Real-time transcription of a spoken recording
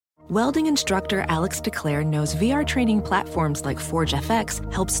Welding instructor Alex DeClaire knows VR training platforms like Forge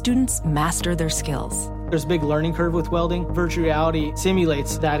FX help students master their skills. There's a big learning curve with welding. Virtual reality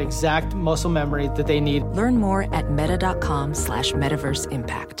simulates that exact muscle memory that they need. Learn more at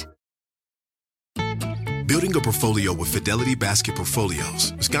meta.com/metaverseimpact. Building a portfolio with Fidelity Basket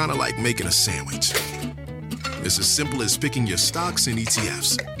Portfolios is kind of like making a sandwich. It's as simple as picking your stocks and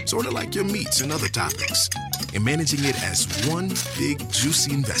ETFs, sort of like your meats and other toppings, and managing it as one big,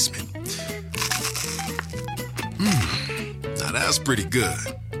 juicy investment. Now that's pretty good.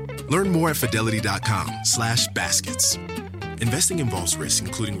 Learn more at fidelity.com/baskets. Investing involves risk,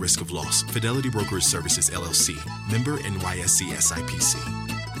 including risk of loss. Fidelity Brokerage Services, LLC. Member NYSE SIPC.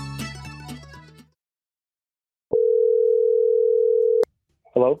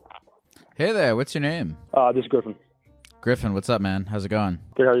 Hello? Hey there, what's your name? This is Griffin. Griffin, what's up, man? How's it going?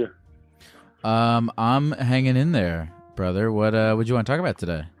 Good, how are you? I'm hanging in there, brother. What would you want to talk about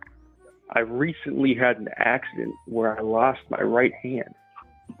today? I recently had an accident where I lost my right hand.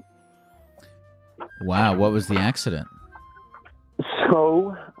 Wow, what was the accident?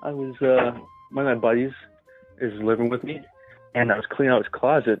 So, I was, one of my buddies is living with me, and I was cleaning out his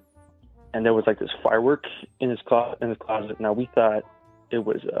closet, and there was like this firework in his closet. Now, we thought it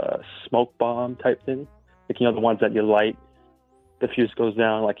was a smoke bomb type thing. Like, you know, the ones that you light, the fuse goes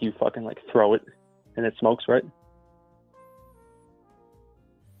down, like you fucking like throw it and it smokes, right?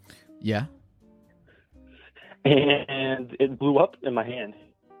 Yeah. And it blew up in my hand.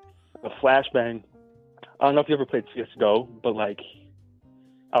 A flashbang. I don't know if you ever played CSGO, but like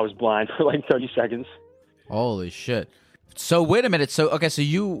I was blind for like 30 seconds. Holy shit. So wait a minute. So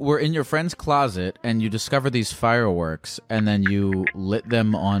you were in your friend's closet and you discovered these fireworks and then you lit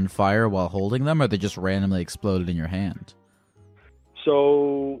them on fire while holding them, or they just randomly exploded in your hand?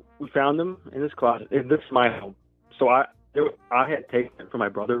 So we found them in his closet. This is my home. So I had taken it from my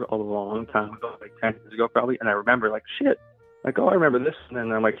brother a long time ago, like 10 years ago probably, and I remember like, shit, like, oh, I remember this. And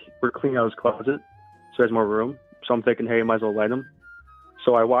then I'm like, we're cleaning out his closet, so there's more room. So I'm thinking, hey, might as well light them.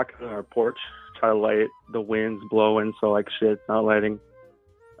 So I walk on our porch, try to light it. The wind's blowing, so like, shit, it's not lighting.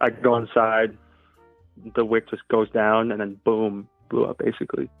 I go inside, the wick just goes down, and then boom, blew up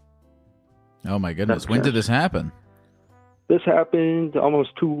basically. Oh my goodness. When did this happen? This happened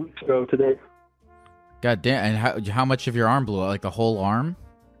almost 2 weeks ago today. God damn. And how much of your arm blew out? Like the whole arm?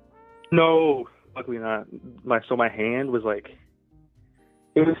 No, luckily not. My hand was like,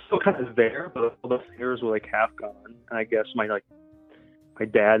 it was still kind of there, but all the fingers were like half gone. And I guess my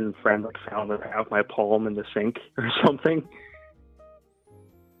dad and friend like found like half my palm in the sink or something.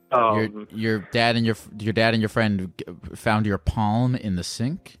 Your dad and your friend found your palm in the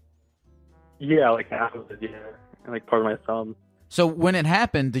sink? Yeah, like half of it, yeah. And like part of my thumb. So when it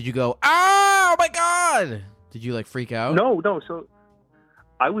happened, did you go, oh my God? Did you like freak out? No. So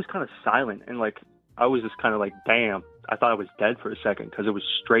I was kind of silent and like, I was just kind of like, damn. I thought I was dead for a second because it was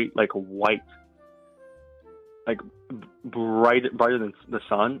straight like white, like brighter than the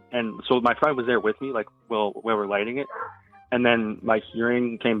sun. And so my friend was there with me, like, well, we were lighting it. And then my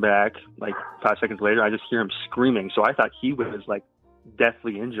hearing came back like 5 seconds later. I just hear him screaming. So I thought he was like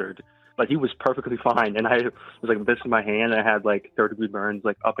deathly injured. Like he was perfectly fine. And I was like this in my hand. And I had like 3rd-degree burns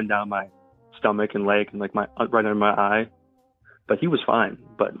like up and down my stomach and leg and like my right under my eye. But he was fine.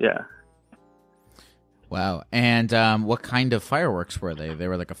 But yeah. Wow. And what kind of fireworks were they? They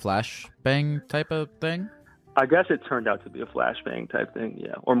were like a flashbang type of thing? I guess it turned out to be a flashbang type thing,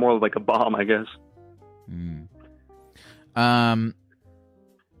 yeah. Or more like a bomb, I guess.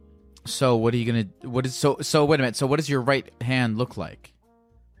 So what are you gonna so wait a minute, so what does your right hand look like?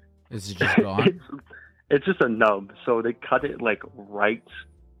 Is it just gone? It's just a nub. So they cut it like right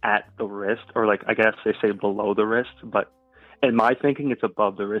at the wrist, or like I guess they say below the wrist, but in my thinking it's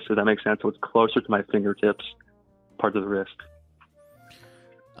above the wrist, so that makes sense. So it's closer to my fingertips, part of the wrist.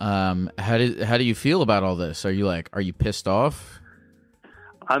 How do you feel about all this? Are you pissed off?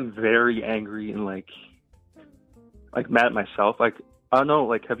 I'm very angry and like mad at myself. Like, I don't know,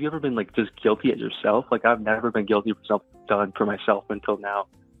 like, have you ever been like just guilty at yourself? Like, I've never been guilty for something done for myself until now.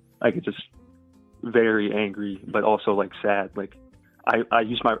 Like, it's just very angry, but also like sad. Like,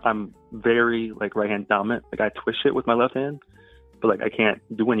 I'm very like right hand dominant. Like, I twist shit with my left hand, but like I can't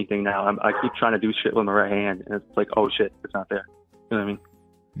do anything now. I keep trying to do shit with my right hand, and it's like, oh shit, it's not there. You know what I mean?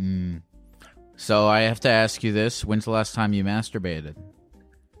 So I have to ask you this: when's the last time you masturbated?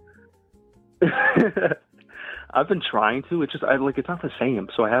 I've been trying to. It's just it's not the same.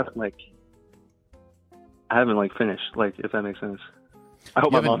 So I haven't finished. Like, if that makes sense. I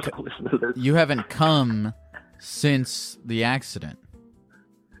hope my mom doesn't listen to this. You haven't come since the accident.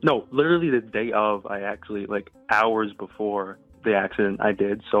 No, literally the day of. I actually, like, hours before the accident, I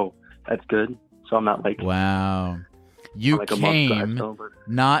did. So That's good. So I'm not like Wow. You like a month drive, came so, but-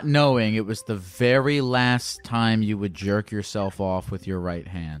 not knowing it was the very last time you would jerk yourself off with your right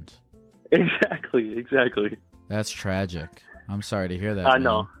hand. Exactly. That's tragic. I'm sorry to hear that. I man.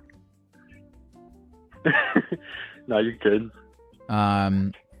 know. No, you're good.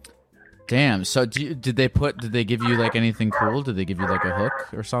 Damn. So did they give you like anything cool? Did they give you like a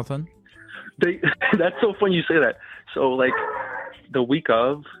hook or something? That's so funny you say that. So like the week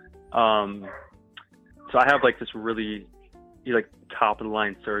of, so I have like this really, like top of the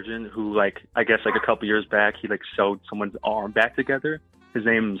line surgeon who like, I guess like a couple years back, he like sewed someone's arm back together. His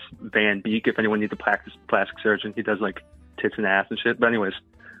name's Van Beek. If anyone needs a plastic surgeon, he does like tits and ass and shit. But anyways,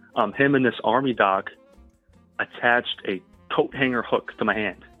 him and this army doc attached a coat hanger hook to my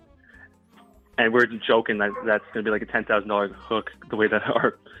hand. And we're joking that that's going to be like a $10,000 hook, the way that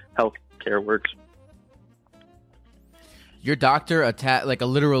our health care works. Your doctor attached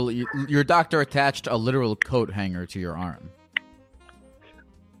a literal coat hanger to your arm.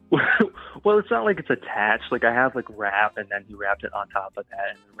 Well, it's not like it's attached. Like I have like wrap, and then he wrapped it on top of that,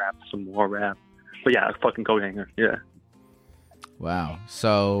 and then wrapped some more wrap. But yeah, a fucking coat hanger. Yeah. Wow.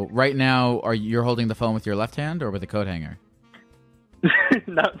 So right now, you're holding the phone with your left hand or with a coat hanger?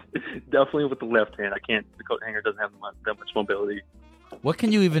 Not definitely with the left hand. I can't. The coat hanger doesn't have that much mobility. What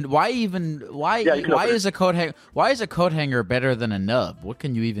can you even? Why is a coat hanger? Why is a coat hanger better than a nub? What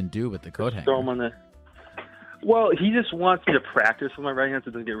can you even do with the coat hanger? Throw them on the. Well, he just wants me to practice with my right hand so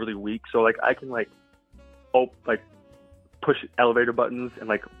it doesn't get really weak. So like I can like push elevator buttons and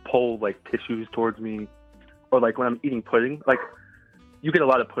like pull like tissues towards me, or like when I'm eating pudding, like you get a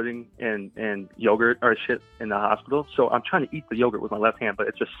lot of pudding and yogurt or shit in the hospital. So I'm trying to eat the yogurt with my left hand, but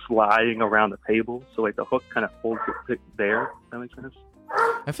it's just sliding around the table. So like the hook kind of holds it there. Does that make sense?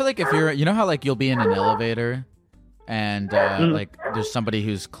 I feel like if you know how like you'll be in an elevator and like there's somebody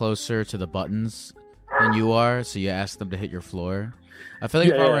who's closer to the buttons than you are, so you ask them to hit your floor. I feel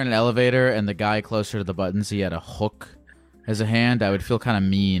like if I were in an elevator and the guy closer to the buttons, he had a hook as a hand, I would feel kind of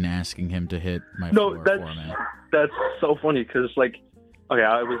mean asking him to hit my floor for me. That's so funny because like, okay,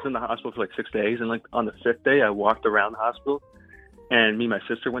 I was in the hospital for like 6 days, and like on the 5th day, I walked around the hospital, and me and my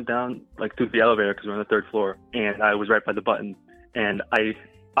sister went down like through the elevator because we're on the 3rd floor, and I was right by the button, and I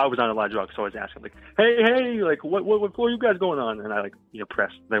was on a lot of drugs, so I was asking like, hey, like what floor you guys going on? And I like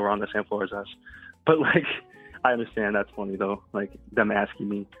pressed. They were on the same floor as us, but like I understand that's funny though, like them asking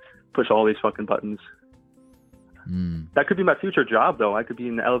me push all these fucking buttons. That could be my future job though. I could be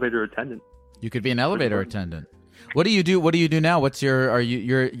an elevator attendant. You could be an elevator attendant. What do you do? What do you do now?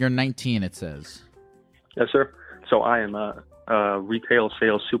 You're 19? It says. Yes, sir. So I am a retail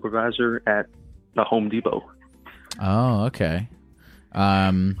sales supervisor at the Home Depot. Oh, okay.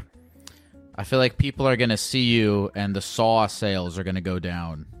 I feel like people are gonna see you, and the saw sales are gonna go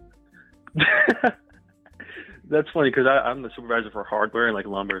down. That's funny because I'm the supervisor for hardware and like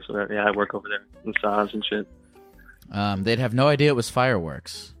lumber. So I work over there in saws and shit. They'd have no idea it was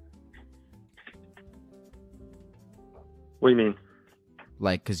fireworks. What do you mean?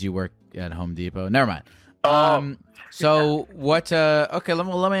 Like, because you work at Home Depot. Never mind. So what? Okay,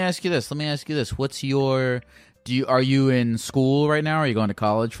 let me ask you this. What's your? Are you in school right now? Are you going to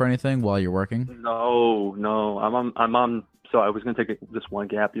college for anything while you're working? No. I'm on. So I was gonna take this one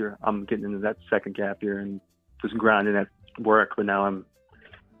gap year. I'm getting into that second gap year and just grinding at work. But now I'm,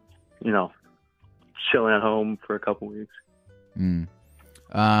 chilling at home for a couple weeks.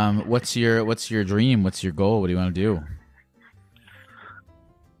 What's your dream? What's your goal? What do you want to do?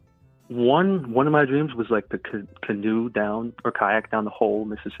 One of my dreams was like the canoe down or kayak down the whole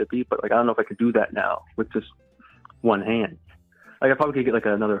Mississippi, but like I don't know if I could do that now with just one hand. Like I probably could get like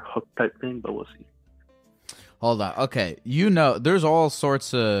another hook type thing, but we'll see. Hold on. Okay. There's all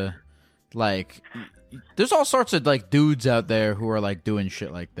sorts of dudes out there who are like doing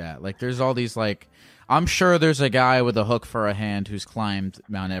shit like that. Like there's all these like, I'm sure there's a guy with a hook for a hand who's climbed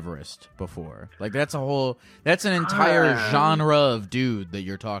Mount Everest before. Like that's an entire genre of dude that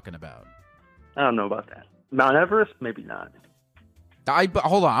you're talking about. I don't know about that. Mount Everest, maybe not.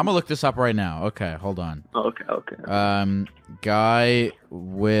 Hold on, I'm gonna look this up right now. Okay, hold on. Okay. Guy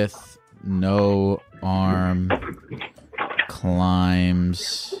with no arm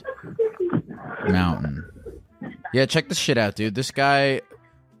climbs mountain. Yeah, check this shit out, dude. This guy,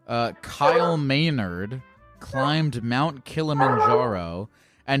 Kyle Maynard, climbed Mount Kilimanjaro,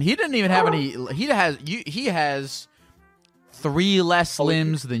 and he didn't even have any. He has 3 less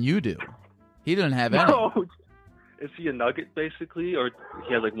limbs than you do. He didn't have any. No. Is he a nugget, basically? Or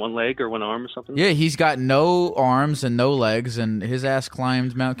he has like one leg or one arm or something? Yeah, he's got no arms and no legs, and his ass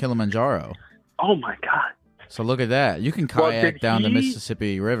climbed Mount Kilimanjaro. Oh, my God. So look at that. You can kayak down the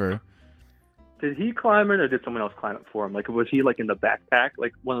Mississippi River. Did he climb it, or did someone else climb it for him? Like, was he like in the backpack,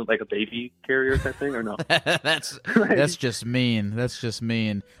 like one of like a baby carrier type thing, or no? That's just mean. That's just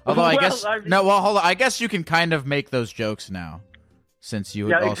mean. Although I Well, guess I mean- no. Well, hold on. I guess you can kind of make those jokes now, since you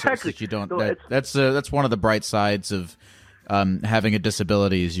Yeah, also exactly. since you don't. So That's one of the bright sides of having a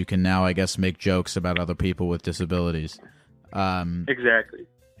disability. Is you can now, I guess, make jokes about other people with disabilities. Exactly.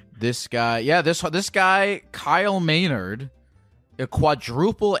 This guy, this guy, Kyle Maynard, a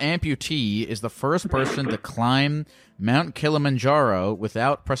quadruple amputee, is the first person to climb Mount Kilimanjaro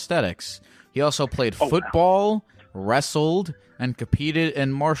without prosthetics. He also played football, wrestled, and competed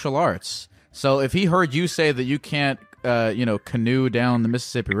in martial arts. So if he heard you say that you can't, canoe down the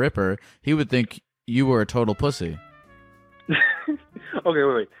Mississippi River, he would think you were a total pussy. Okay,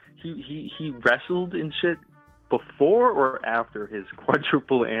 wait. He wrestled and shit before or after his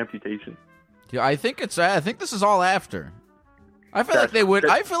quadruple amputation? Yeah, I think this is all after. I feel like they would.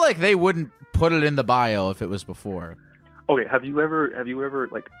 I feel like they wouldn't put it in the bio if it was before. Okay, have you ever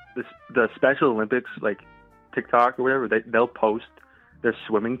like the Special Olympics, like TikTok or whatever? They'll post their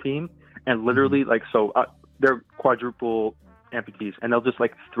swimming team, and literally they're quadruple amputees, and they'll just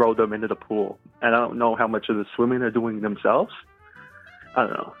like throw them into the pool. And I don't know how much of the swimming they're doing themselves. I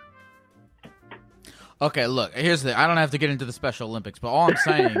don't know. Okay, look. Here's I don't have to get into the Special Olympics, but all I'm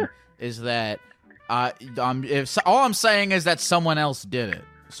saying is that all I'm saying is that someone else did it,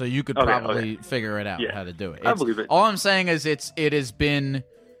 so you could probably figure it out how to do it. I believe it. All I'm saying is it has been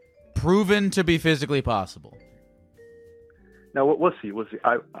proven to be physically possible. Now we'll see.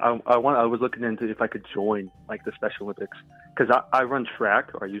 I was looking into if I could join like the Special Olympics, because I run track,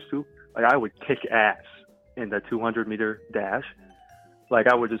 or I used to. Like, I would kick ass in the 200-meter dash. Like,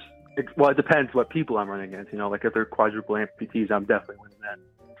 I would just. It depends what people I'm running against. You know, like if they're quadruple amputees, I'm definitely winning that.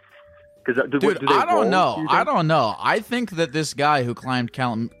 Dude, I don't know. I don't know. I think that this guy who climbed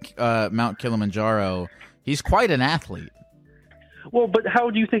Mount Kilimanjaro, he's quite an athlete. Well, but how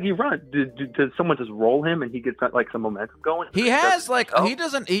do you think he runs? Did someone just roll him and he gets like some momentum going? He has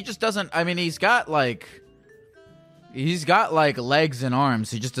he just doesn't. I mean, he's got like legs and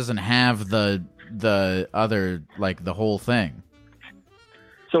arms. He just doesn't have the other, like, the whole thing.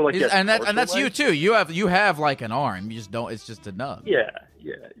 So like, and that's you too. You have like an arm. You just don't. It's just a nub. Yeah.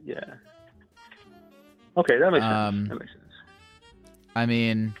 Okay, that makes sense. I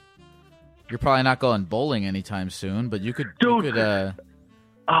mean, you're probably not going bowling anytime soon, but you could. Dude. You could,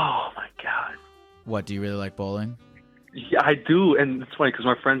 oh my god. What, do you really like bowling? Yeah, I do, and it's funny because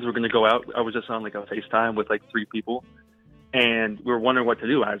my friends were going to go out. I was just on like a FaceTime with like 3 people, and we were wondering what to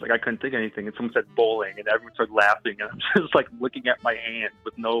do. I was like, I couldn't think of anything, and someone said bowling, and everyone started laughing, and I'm just like looking at my hand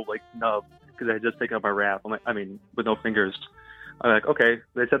with no like nub because I had just taken out my wrap. With no fingers. I'm like, okay.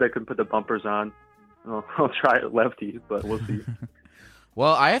 They said I couldn't put the bumpers on. I'll try it lefty, but we'll see.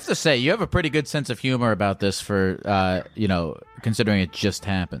 Well, I have to say, you have a pretty good sense of humor about this for, considering it just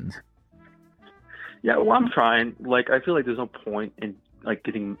happened. Yeah, well, I'm trying. Like, I feel like there's no point in, like,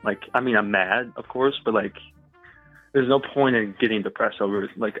 getting, like, I mean, I'm mad, of course, but, like, there's no point in getting depressed over it.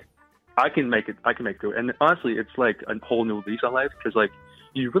 Like, I can make it through it. And honestly, it's, like, a whole new lease on life because, like,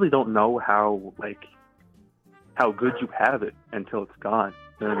 you really don't know how good you have it until it's gone.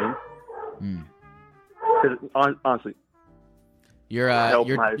 You know what I mean? Honestly,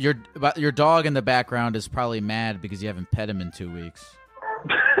 your dog in the background is probably mad because you haven't pet him in 2 weeks.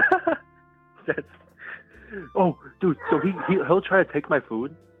 Oh, dude! So he'll try to take my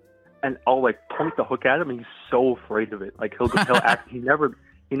food, and I'll like point the hook at him, and he's so afraid of it. Like he'll act. He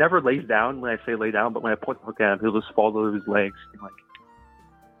never lays down when I say lay down, but when I point the hook at him, he'll just fall over his legs. And like,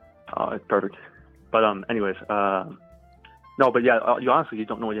 oh, it's perfect. But anyways, no, but yeah, you honestly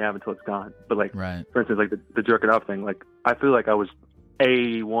don't know what you have until it's gone. But like, right. For instance, like the jerking off thing, like I feel like I was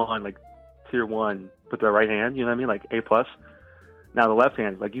A1, like tier 1 with the right hand. You know what I mean? Like A+. Now the left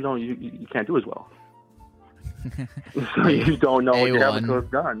hand, like you can't do as well. So you don't know what you have until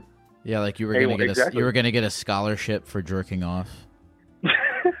it's done. Yeah, like you were gonna get a scholarship for jerking off.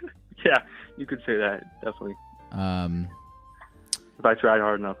 Yeah, you could say that, definitely. If I tried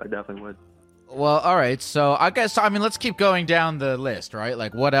hard enough, I definitely would. Well, all right. So I guess, I mean, let's keep going down the list, right?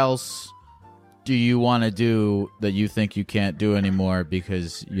 Like, what else do you want to do that you think you can't do anymore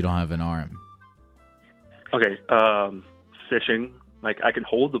because you don't have an arm? Okay, fishing. Like, I can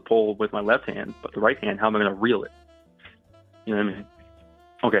hold the pole with my left hand, but the right hand, how am I going to reel it? You know what I mean?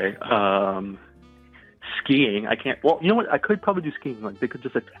 Okay. Skiing. I can't. Well, you know what? I could probably do skiing. Like, they could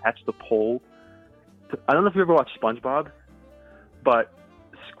just attach the pole. I don't know if you ever watched SpongeBob, but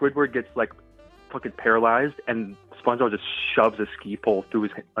Squidward gets, like, fucking paralyzed, and SpongeBob just shoves a ski pole through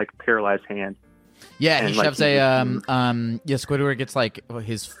his, like, paralyzed hand. Yeah, And, he like, shoves Squidward gets like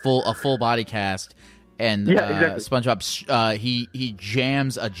a full body cast, and exactly. SpongeBob he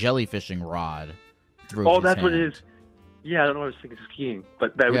jams a jellyfishing rod through. Oh, his that's what it hand. is. Yeah, I don't know. I was thinking skiing,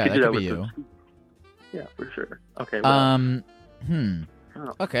 but we Yeah, could that do that could with be you. Yeah, for sure. Okay. Well,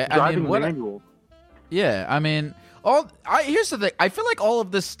 Okay. driving manual. Yeah, I mean, here's the thing. I feel like all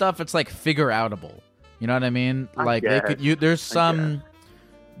of this stuff, it's like figure outable. You know what I mean? Like they could. There's some.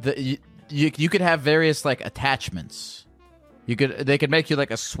 You could have various like attachments. They could make you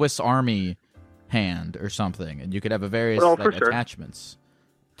like a Swiss Army hand or something, and you could have a various attachments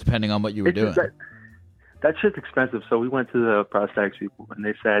depending on what you were doing. That shit's expensive. So we went to the prosthetics people, and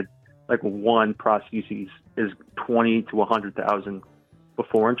they said like one prosthesis is 20 to 100,000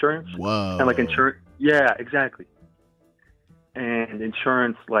 before insurance. Whoa! And like insurance, yeah, exactly. And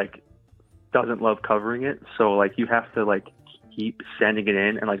insurance like doesn't love covering it, so like you have to like keep sending it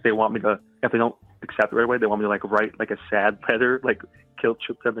in, and like they want me to, if they don't accept it right away, they want me to like write like a sad letter, like guilt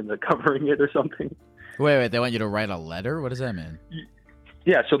trip them into covering it or something. Wait, they want you to write a letter? What does that mean?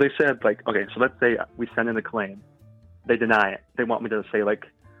 Yeah, so they said like, okay, so let's say we send in a claim, they deny it. They want me to say like,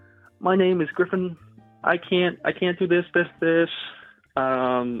 my name is Griffin. I can't do this.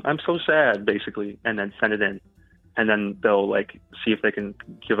 I'm so sad, basically, and then send it in, and then they'll like see if they can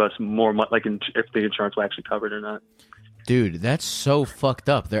give us more money, like if the insurance will actually cover it or not. Dude, that's so fucked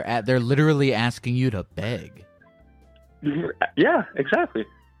up. They're literally asking you to beg. Yeah, exactly.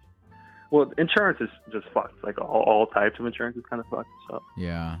 Well, insurance is just fucked. Like all types of insurance is kind of fucked. So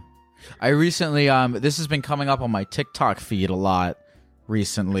yeah, I recently this has been coming up on my TikTok feed a lot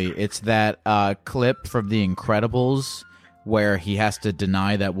recently. It's that clip from The Incredibles where he has to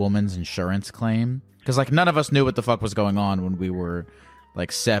deny that woman's insurance claim, because like none of us knew what the fuck was going on when we were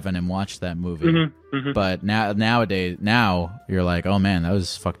like 7 and watched that movie. Mm-hmm. But nowadays you're like, oh man, that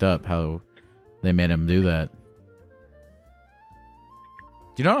was fucked up how they made him do that.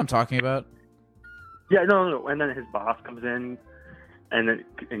 Do you know what I'm talking about? Yeah, no. And then his boss comes in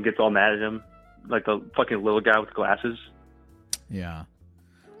and gets all mad at him, like the fucking little guy with glasses. Yeah.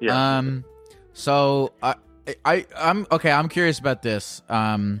 Yeah. So I'm okay. I'm curious about this.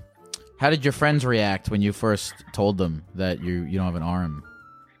 How did your friends react when you first told them that you don't have an arm?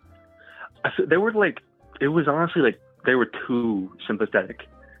 They were like, it was honestly like they were too sympathetic.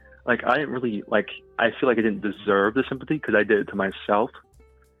 Like I didn't really like. I feel like I didn't deserve the sympathy because I did it to myself.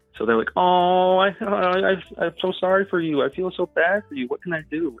 So they're like, "Oh, I'm so sorry for you. I feel so bad for you. What can I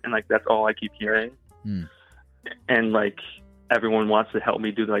do?" And like that's all I keep hearing. And like everyone wants to help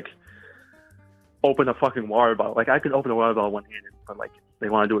me do like open a fucking water bottle. Like I could open a water bottle one-handed, but like they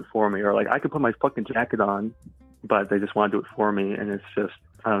want to do it for me. Or like I could put my fucking jacket on, but they just want to do it for me. And it's just,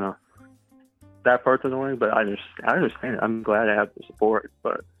 I don't know. That part's annoying, but I understand it. I'm glad I have the support,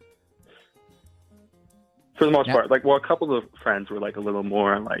 but for the most part, like, well, a couple of friends were like a little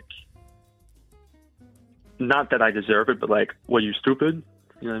more like, not that I deserve it, but like, well, you stupid?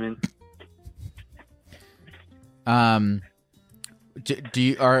 You know what I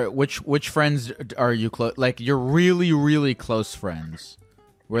mean? Which friends are you close? Like you're really, really close friends.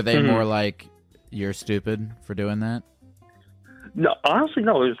 Were they more like you're stupid for doing that? No, honestly,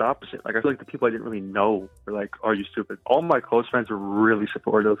 no. It was the opposite. Like I feel like the people I didn't really know were like, "Are you stupid?" All my close friends were really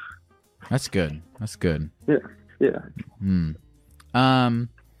supportive. That's good. That's good. Yeah. How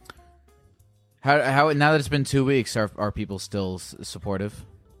now that it's been 2 weeks, are people still supportive?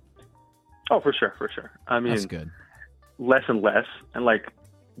 Oh, for sure. I mean, that's good. Less and less, and like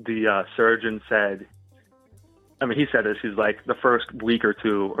the surgeon said. I mean, he said this. He's like, the first week or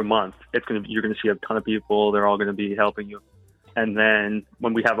two or month, you're gonna see a ton of people. They're all gonna be helping you, and then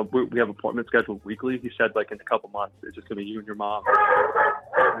when we have appointments scheduled weekly, he said like in a couple months, it's just gonna be you and your mom.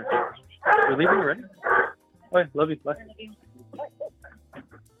 You're leaving already? All right, love you. Bye.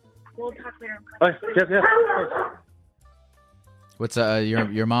 We'll talk later. All right, yeah. What's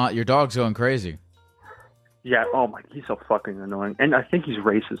your dog's going crazy? Yeah. Oh my, he's so fucking annoying, and I think he's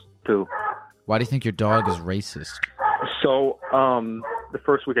racist too. Why do you think your dog is racist? So, the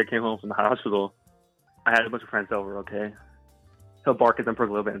first week I came home from the hospital, I had a bunch of friends over. Okay, he'll bark at them for a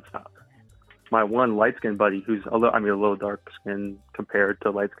little bit and stop. My one light-skinned buddy, who's a little dark-skinned compared to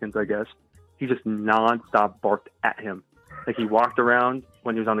light-skins, I guess, he just non-stop barked at him. Like he walked around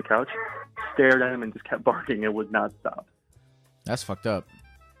when he was on the couch, stared at him, and just kept barking and would not stop. That's fucked up.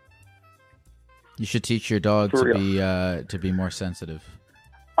 You should teach your dog to be more sensitive.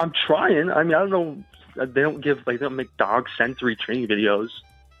 I'm trying. I mean, I don't know. They don't make dog sensory training videos,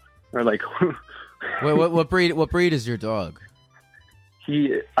 or like. Wait, what breed is your dog?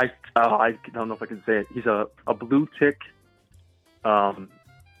 I don't know if I can say it. He's a blue tick, hound,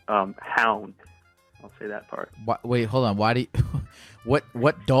 I'll say that part. Wait, hold on. Why do you,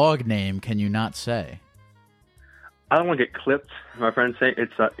 what dog name can you not say? I don't want to get clipped. My friends say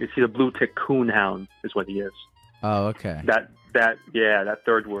it's either blue tick coonhound is what he is. Oh, okay. That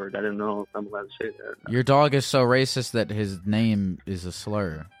third word. I didn't know if I'm allowed to say that. Your dog is so racist that his name is a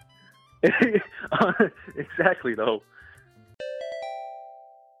slur. Exactly, though.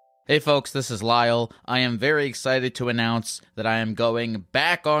 Hey folks, this is Lyle. I am very excited to announce that I am going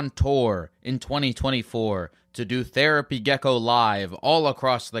back on tour in 2024 to do Therapy Gecko live all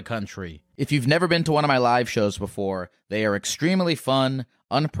across the country. If you've never been to one of my live shows before, they are extremely fun,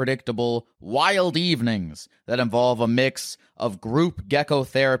 unpredictable, wild evenings that involve a mix of group gecko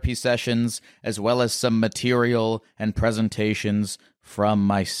therapy sessions as well as some material and presentations from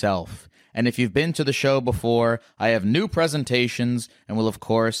myself. And if you've been to the show before, I have new presentations and will, of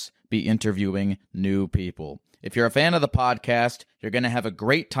course, be interviewing new people. If you're a fan of the podcast, you're going to have a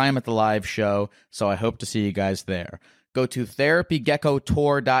great time at the live show, so I hope to see you guys there. Go to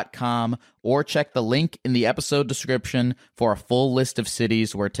therapygeckotour.com or check the link in the episode description for a full list of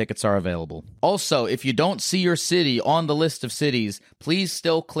cities where tickets are available. Also, if you don't see your city on the list of cities, please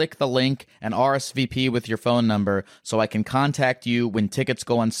still click the link and RSVP with your phone number so I can contact you when tickets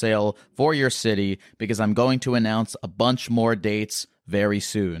go on sale for your city, because I'm going to announce a bunch more dates very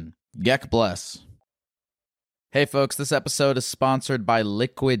soon. Gek bless. Hey folks, this episode is sponsored by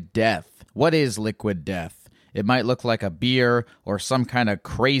Liquid Death. What is Liquid Death? It might look like a beer or some kind of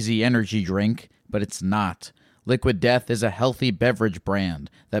crazy energy drink, but it's not. Liquid Death is a healthy beverage brand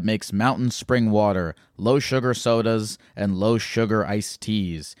that makes mountain spring water, low-sugar sodas, and low-sugar iced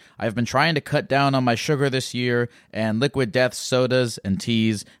teas. I've been trying to cut down on my sugar this year, and Liquid Death sodas and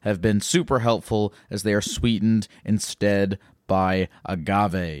teas have been super helpful as they are sweetened instead by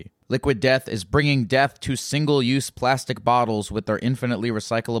agave. Liquid Death is bringing death to single-use plastic bottles with their infinitely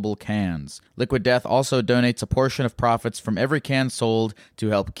recyclable cans. Liquid Death also donates a portion of profits from every can sold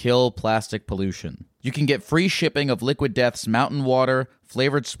to help kill plastic pollution. You can get free shipping of Liquid Death's mountain water,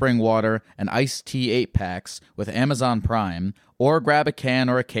 flavored spring water, and iced tea 8-packs with Amazon Prime, or grab a can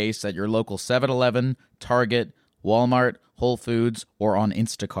or a case at your local 7-Eleven, Target, Walmart, Whole Foods, or on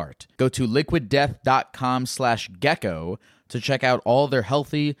Instacart. Go to liquiddeath.com/gecko to check out all their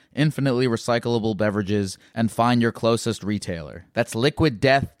healthy, infinitely recyclable beverages and find your closest retailer. That's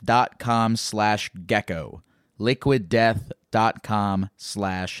liquiddeath.com/gecko.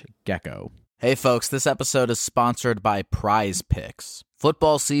 liquiddeath.com/gecko. Hey folks, this episode is sponsored by Prize Picks.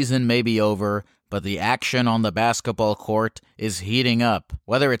 Football season may be over, but the action on the basketball court is heating up.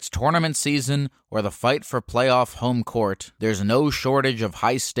 Whether it's tournament season or the fight for playoff home court, there's no shortage of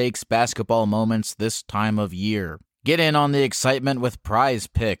high-stakes basketball moments this time of year. Get in on the excitement with Prize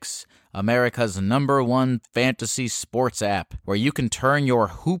Picks, America's #1 fantasy sports app, where you can turn your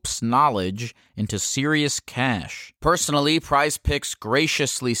hoops knowledge into serious cash. Personally, Prize Picks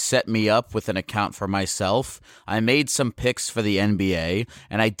graciously set me up with an account for myself. I made some picks for the NBA,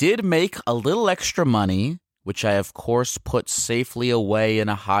 and I did make a little extra money, which I of course put safely away in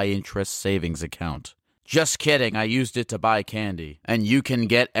a high-interest savings account. Just kidding, I used it to buy candy. And you can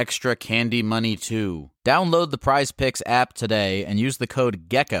get extra candy money too. Download the Prize Picks app today and use the code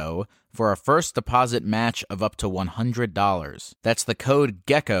GECKO for a first deposit match of up to $100. That's the code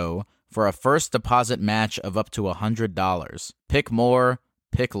GECKO for a first deposit match of up to $100. Pick more,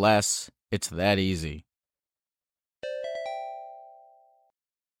 pick less, it's that easy.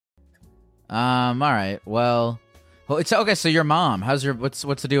 All right, well, it's okay. So your mom, what's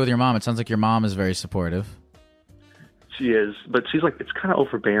the deal with your mom? It sounds like your mom is very supportive. She is, but she's like, it's kind of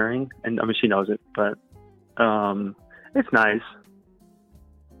overbearing, and I mean, she knows it, but it's nice.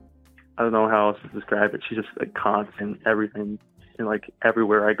 I don't know how else to describe it. She's just like constant, everything, and like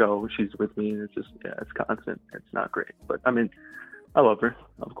everywhere I go, she's with me, and it's just, yeah, it's constant. It's not great, but I mean, I love her,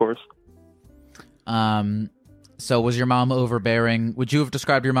 of course. So was your mom overbearing? Would you have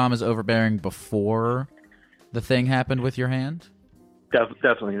described your mom as overbearing before the thing happened with your hand?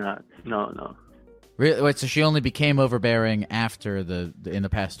 Definitely not. No. Really? Wait, so she only became overbearing after in the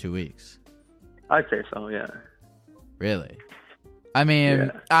past 2 weeks? I'd say so, yeah. Really? I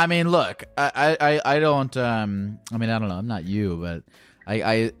mean, look, I don't. I mean, I don't know. I'm not you, but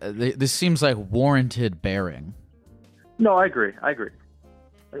this seems like warranted bearing. No, I agree.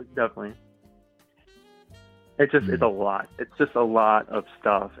 Definitely. It's a lot. It's just a lot of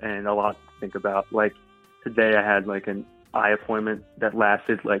stuff and a lot to think about. Like today, I had like an eye appointment that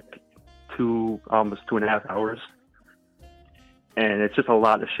lasted like almost 2.5 hours, and it's just a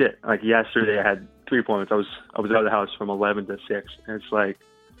lot of shit. Like yesterday, I had 3 appointments. I was out of the house from 11 to 6, and it's like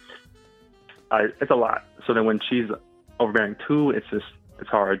it's a lot. So then when she's overbearing too, it's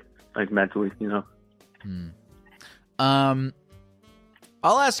hard, like mentally, you know.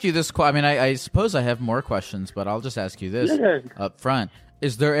 I'll ask you this. I mean, I suppose I have more questions, but I'll just ask you this up front.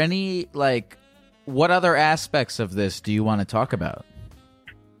 Is there any, like, what other aspects of this do you want to talk about?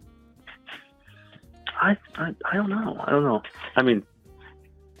 I don't know. I mean,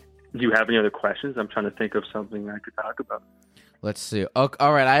 do you have any other questions? I'm trying to think of something I could talk about. Let's see. Okay,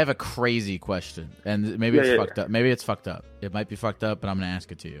 all right, I have a crazy question, and maybe it's fucked up. Maybe it's fucked up. It might be fucked up, but I'm going to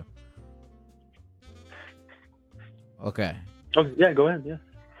ask it to you. Okay. Oh, yeah, go ahead, yeah.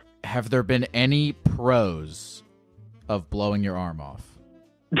 Have there been any pros of blowing your arm off?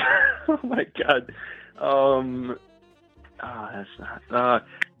 Oh, my God. That's not...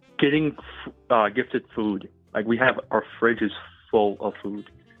 getting gifted food. Like, we have... Our fridge is full of food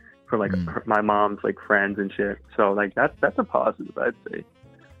for, like, my mom's, like, friends and shit. So, like, that's a positive, I'd say.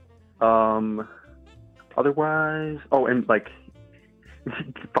 Otherwise... Oh, and, like,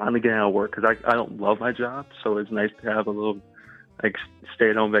 finally getting out of work, because I don't love my job, so it's nice to have a little... like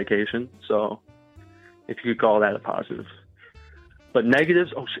stay-at-home vacation. So if you could call that a positive. But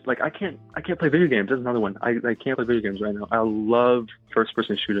negatives, oh shit, like I can't play video games. That's another one. I can't play video games right now. I love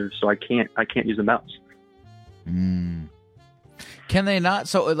first-person shooters, so I can't use a mouse. Can they not?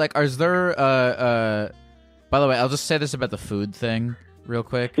 So like, is there by the way, I'll just say this about the food thing real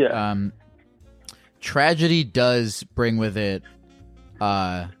quick. Yeah. Tragedy does bring with it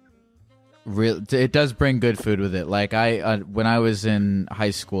it does bring good food with it. Like when I was in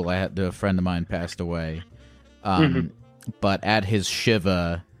high school, I had a friend of mine passed away. But at his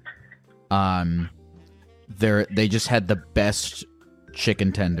shiva, they just had the best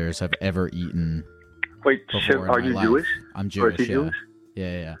chicken tenders I've ever eaten. Wait, are you Jewish? I'm Jewish. Or is he Jewish?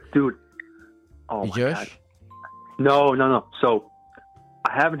 Yeah. Dude, oh you my Jewish? God. No. So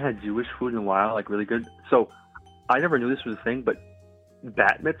I haven't had Jewish food in a while, like really good. So I never knew this was a thing, but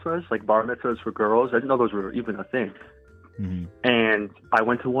bat mitzvahs, like bar mitzvahs for girls, I didn't know those were even a thing. And I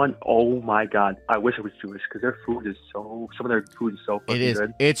went to one. Oh my God, I wish I was Jewish, because their food is some of their food is so fucking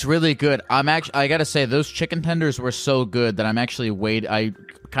good. It's really good. I gotta say, those chicken tenders were so good that I'm actually I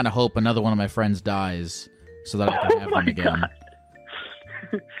kind of hope another one of my friends dies so that I can have them again.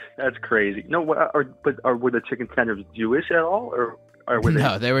 God. That's crazy. No, were the chicken tenders Jewish at all, or were they?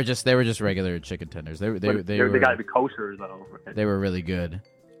 No, they were just regular chicken tenders. They gotta be kosher though. Right? They were really good.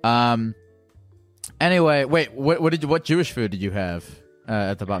 Anyway, wait. What Jewish food did you have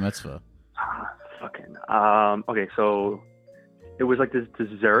at the bat mitzvah? Okay, so it was like this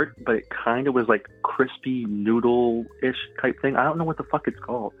dessert, but it kind of was like crispy noodle-ish type thing. I don't know what the fuck it's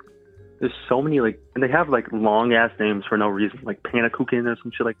called. There's so many and they have like long ass names for no reason, like pannekuchen or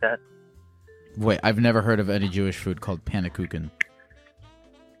some shit like that. Wait, I've never heard of any Jewish food called pannekuchen.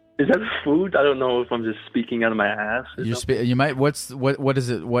 Is that food? I don't know if I'm just speaking out of my ass. You might. What is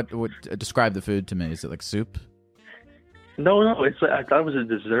it? What describe the food to me? Is it like soup? No. It's I thought it was a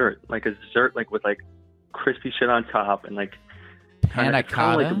dessert, like with like crispy shit on top and like panna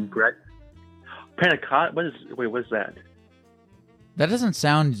cotta. Panna cotta. What is that? That doesn't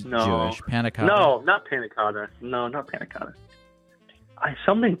sound Jewish. Panna cotta. No, not panna cotta. No, not panna cotta.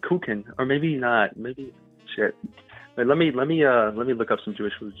 Something kuchen, or maybe not. Maybe shit. Wait, let me look up some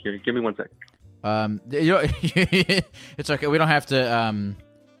Jewish food here. Give me 1 second. It's okay. We don't have to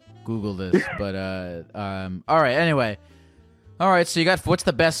Google this, but all right. Anyway, all right. So what's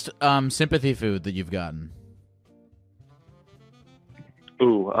the best sympathy food that you've gotten?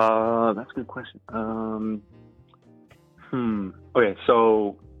 Ooh, that's a good question. Okay,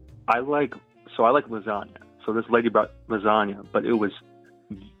 so I like lasagna. So this lady brought lasagna, but it was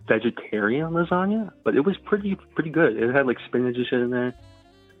vegetarian lasagna, but it was pretty good. It had like spinach and shit in there.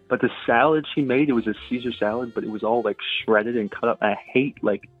 But the salad she made, it was a Caesar salad, but it was all like shredded and cut up. I hate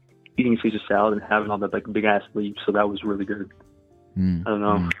like eating Caesar salad and having all the like big ass leaves, so that was really good. I don't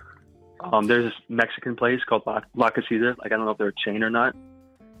know. There's this Mexican place called La Casita. Like I don't know if they're a chain or not,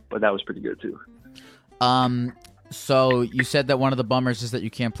 but that was pretty good too. So you said that one of the bummers is that you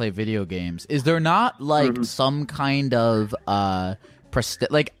can't play video games. Is there not like some kind of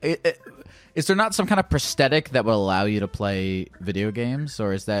is there not some kind of prosthetic that will allow you to play video games,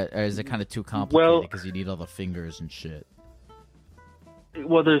 or is it kind of too complicated because you need all the fingers and shit?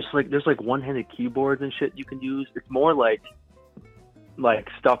 Well, there's one-handed keyboards and shit you can use. It's more like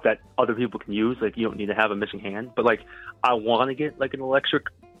stuff that other people can use. Like you don't need to have a missing hand. But like I want to get like an electric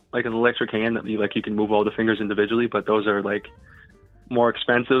hand that you can move all the fingers individually. But those are like more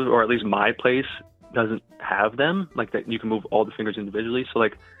expensive, or at least my place doesn't have them like that. You can move all the fingers individually. So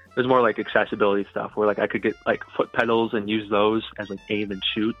like there's more like accessibility stuff where like I could get like foot pedals and use those as like aim and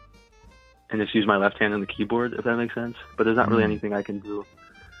shoot, and just use my left hand on the keyboard, if that makes sense. But there's not really anything I can do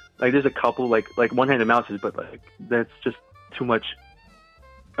Like there's a couple like one-handed mouses, but like that's just too much.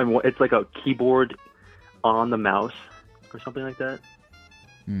 I mean, it's like a keyboard on the mouse or something like that.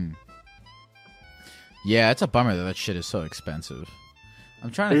 Yeah, it's a bummer that shit is so expensive. I'm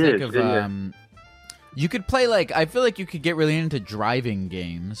trying to think of you could play like I feel like you could get really into driving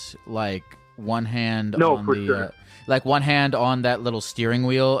games, like one hand on the sure. like one hand on that little steering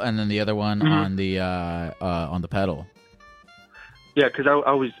wheel and then the other one on the pedal. Yeah, because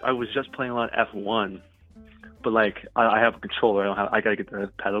I was just playing a lot of F1, but like I have a controller. I gotta get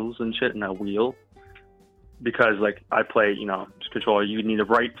the pedals and shit and a wheel because like I play controller. You need a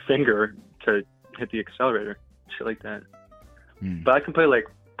right finger to hit the accelerator, shit like that. But I can play like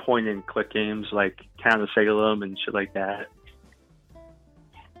point and click games like Town of Salem and shit like that,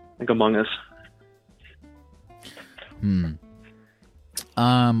 like Among Us.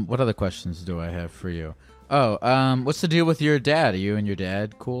 What other questions do I have for you? What's the deal with your dad? Are you and your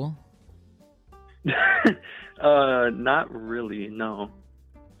dad cool? Not really, no.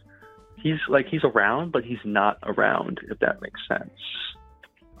 He's around, but he's not around, if that makes sense.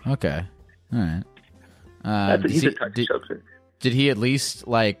 Okay. All right. He's a touchy subject. Did he at least,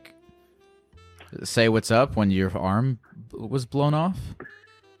 like, say what's up when your arm was blown off?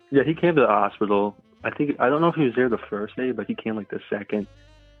 Yeah, he came to the hospital. I don't know if he was there the first day, but he came, like, the second.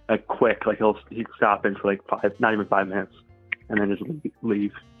 Like, quick. Like, he'd stop in for, like, not even 5 minutes, and then just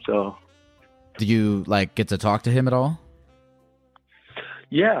leave. So... Did you, like, get to talk to him at all?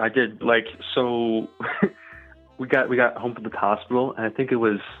 Yeah, I did. Like, so... we got home from the hospital, and I think it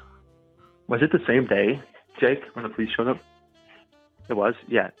was it the same day, Jake, when the police showed up? It was,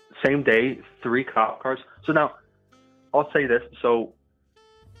 yeah. Same day, 3 cop cars. So now, I'll say this. So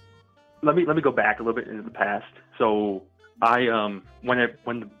let me go back a little bit into the past. So I when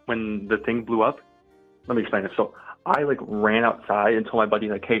the thing blew up, let me explain it. So I like ran outside and told my buddy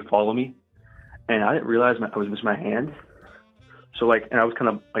like, "Hey, follow me," and I didn't realize I was missing my hand. So like, and I was kind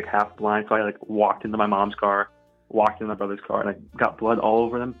of like half blind, so I like walked into my mom's car, walked into my brother's car, and I got blood all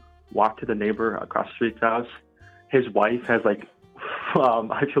over them. Walked to the neighbor across the street's house. His wife has like,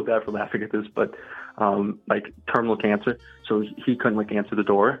 I feel bad for laughing at this, but like terminal cancer, so he couldn't like answer the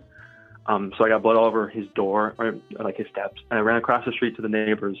door. So I got blood all over his door, or like his steps, and I ran across the street to the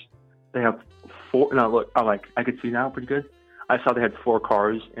neighbors. They have 4. Now look, I could see now pretty good. I saw they had 4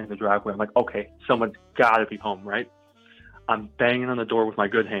 cars in the driveway. I'm like, okay, someone's got to be home, right? I'm banging on the door with my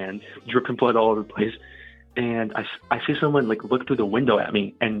good hand, dripping blood all over the place. And I see someone like look through the window at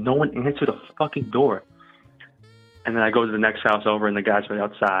me, and no one answered the fucking door. And then I go to the next house over, and the guy's right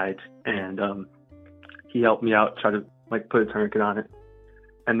outside, and he helped me out, try to like put a tourniquet on it.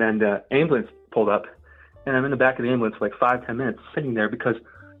 And then the ambulance pulled up, and I'm in the back of the ambulance for like 5-10 minutes, sitting there because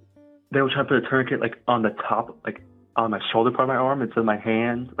they were trying to put a tourniquet like on the top, like on my shoulder part of my arm, instead of my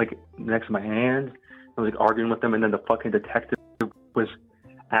hand, like next to my hand. I was like arguing with them, and then the fucking detective was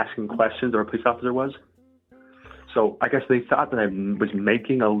asking questions, or a police officer was. So I guess they thought that I was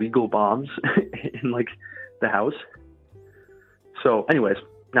making illegal bombs in like the house. So anyways,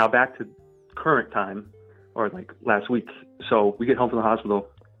 now back to current time, or like last week. So we get home from the hospital.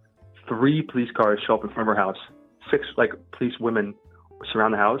 3 police cars show up in front of our house. 6 like police women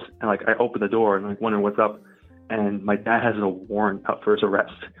surround the house, and like I open the door and like wondering what's up. And my dad has a warrant out for his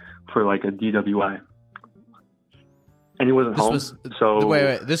arrest for like a DWI. And he wasn't home. So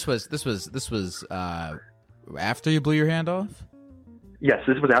wait. This was after you blew your hand off? Yes,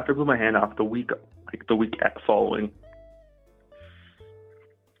 this was after I blew my hand off. The week following.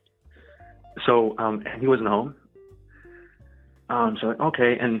 So and he wasn't home. So like,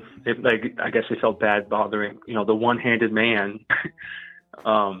 okay, and I guess they felt bad bothering the one-handed man.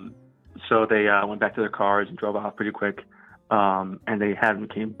 So they went back to their cars and drove off pretty quick. And they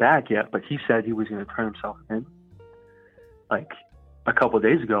haven't came back yet, but he said he was going to turn himself in like a couple of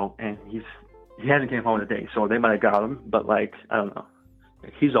days ago, and he hasn't came home today, so they might have got him, but like I don't know.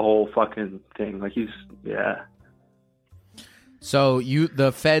 He's a whole fucking thing. Like yeah. So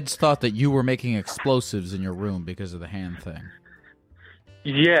the feds thought that you were making explosives in your room because of the hand thing.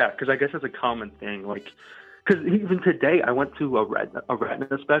 Yeah, because I guess it's a common thing. Like, because even today I went to a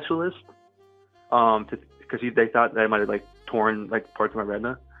retina specialist, because they thought that I might have like torn like parts of my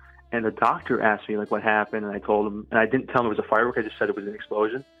retina. And the doctor asked me like what happened, and I told him, and I didn't tell him it was a firework. I just said it was an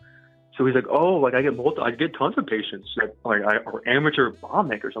explosion. So he's like, "Oh, like I get tons of patients or amateur bomb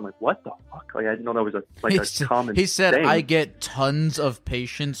makers." I'm like, "What the fuck?" Like I didn't know that was a common. He said, thing. "I get tons of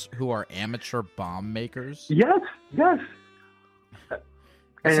patients who are amateur bomb makers." Yes.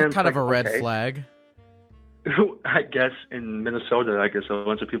 That's kind of a red flag. I guess in Minnesota, a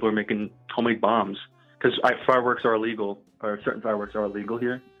bunch of people are making homemade bombs because fireworks are illegal, or certain fireworks are illegal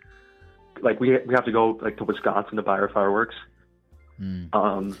here. like we have to go like to Wisconsin to buy our fireworks.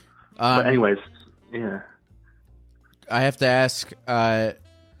 But anyways, yeah. I have to ask, how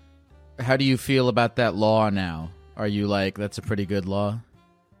do you feel about that law now? Are you like, that's a pretty good law?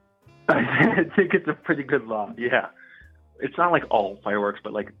 I think it's a pretty good law. Yeah, it's not like all fireworks,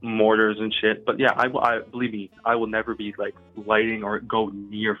 but like mortars and shit. But yeah, I believe me, I will never be like lighting or go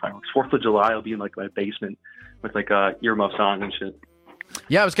near fireworks. 4th of July, I'll be in like my basement with like earmuffs on and shit.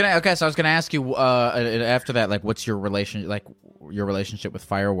 Yeah, I was gonna ask you after that, like, what's your relationship with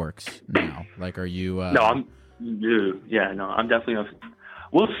fireworks now? Like, are you? No, I'm definitely.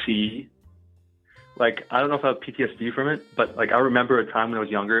 We'll see. Like, I don't know if I have PTSD from it, but like I remember a time when I was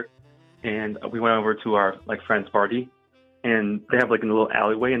younger, and we went over to our like friend's party, and they have like a little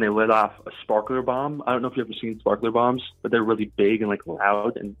alleyway, and they lit off a sparkler bomb. I don't know if you've ever seen sparkler bombs, but they're really big and like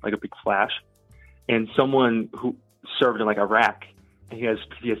loud and like a big flash. And someone who served in like Iraq, and he has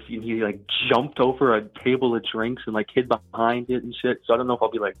PTSD, and he like jumped over a table of drinks and like hid behind it and shit. So I don't know if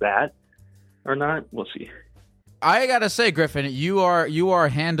I'll be like that or not. We'll see. I gotta say, Griffin, you are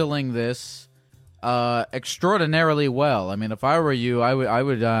handling this extraordinarily well. I mean, if I were you, I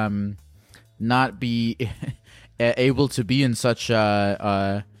would not be able to be in such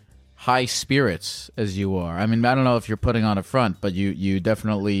high spirits as you are. I mean, I don't know if you're putting on a front, but you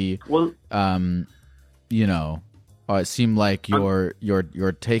definitely it seemed like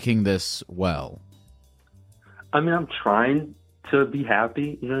you're taking this well. I mean, I'm trying to be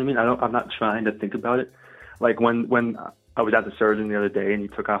happy. You know what I mean? I'm not trying to think about it. Like when I was at the surgeon the other day and he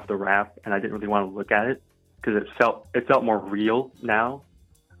took off the wrap, and I didn't really want to look at it because it felt more real now.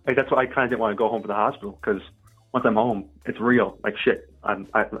 Like that's why I kind of didn't want to go home from the hospital, because once I'm home, it's real. Like shit, I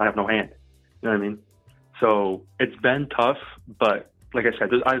have no hand. You know what I mean? So it's been tough, but like I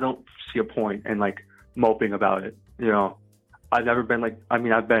said, I don't see a point in like moping about it. You know, I've never been like, I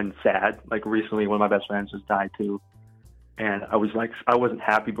mean, I've been sad. Like recently, one of my best friends just died too, and I wasn't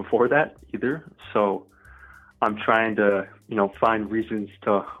happy before that either. So I'm trying to, find reasons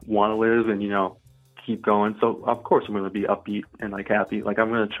to want to live and, keep going. So, of course, I'm going to be upbeat and, like, happy. Like, I'm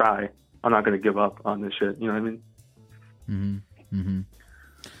going to try. I'm not going to give up on this shit. You know what I mean?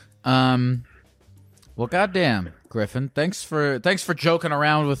 Mm-hmm. Well, goddamn, Griffin. Thanks for joking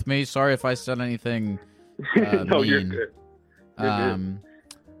around with me. Sorry if I said anything No, mean. you're good. You're good.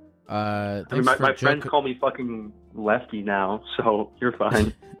 I mean, my friends call me fucking Lefty now, so you're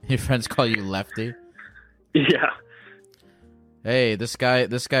fine. Your friends call you Lefty? Yeah. Hey, this guy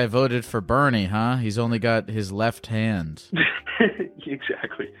voted for Bernie, huh? He's only got his left hand.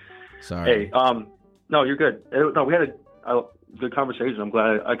 Exactly. Sorry. Hey, no, you're good. No, we had a good conversation. I'm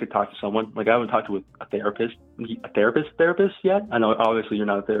glad I could talk to someone. Like, I haven't talked to a therapist. A therapist yet? I know, obviously, you're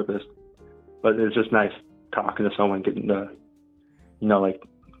not a therapist, but it's just nice talking to someone, getting the, like,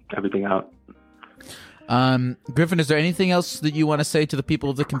 everything out. Griffin, is there anything else that you want to say to the people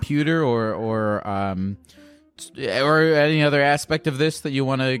of the computer, or any other aspect of this that you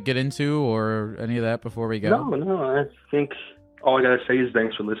want to get into, or any of that before we go? No, I think all I gotta say is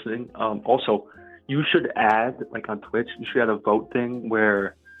thanks for listening. Also, you should add, like on Twitch, you should add a vote thing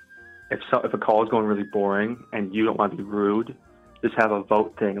where if a call is going really boring and you don't want to be rude, just have a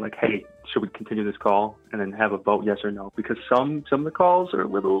vote thing, like, hey, should we continue this call? And then have a vote yes or no, because some of the calls are a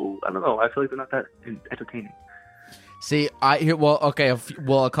little, I don't know, I feel like they're not that entertaining. See,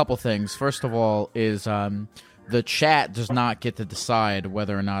 a couple things. First of all is the chat does not get to decide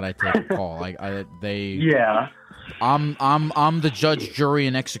whether or not I take a call. Yeah. I'm the judge, jury,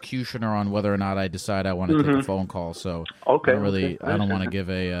 and executioner on whether or not I decide I want to take a phone call. So okay, I don't want to give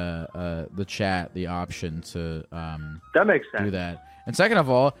the chat the option to that makes sense. Do that. And second of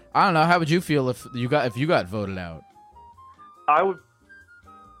all, I don't know, how would you feel if you got voted out? I'd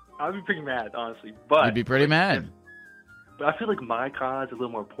be pretty mad, honestly. But you'd be pretty mad. But I feel like my cause is a little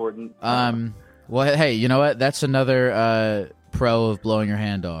more important. Well, hey, you know what? That's another pro of blowing your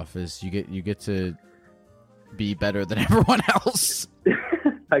hand off, is you get to be better than everyone else.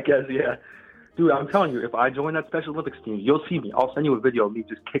 I guess, yeah. Dude, I'm telling you, if I join that Special Olympics team, you'll see me. I'll send you a video of me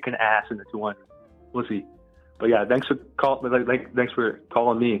just kicking ass in the 200. We'll see. But yeah, thanks for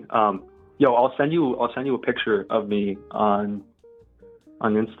calling me. I'll send you a picture of me on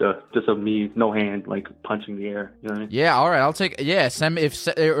Insta, just of me, no hand, like punching the air. You know what I mean? Yeah, all right. I'll take. Yeah, send me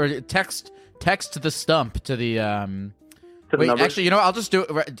or text the stump to the. Wait, number? Actually, I'll just do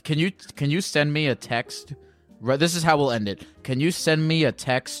it. Can you send me a text? This is how we'll end it. Can you send me a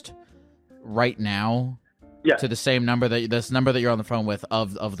text right now? Yeah. To the same number that you're on the phone with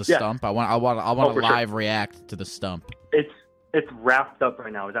of the stump. I want to live react to the stump. It's wrapped up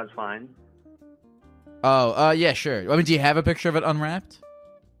right now. Is that fine? Oh, yeah, sure. I mean, do you have a picture of it unwrapped?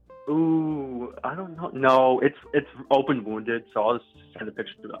 Ooh, I don't know. No, it's open wounded, so I'll just send a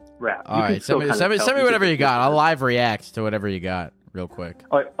picture of the wrap. All right, send me whatever you got. I'll live react to whatever you got real quick.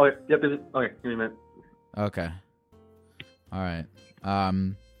 All right, yep. Okay, give me a minute. Okay. All right.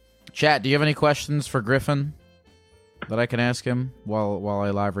 Chat, do you have any questions for Griffin that I can ask him while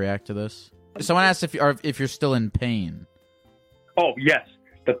I live react to this? Someone asked if you're still in pain. Oh yes,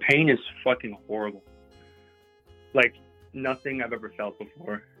 the pain is fucking horrible. Like nothing I've ever felt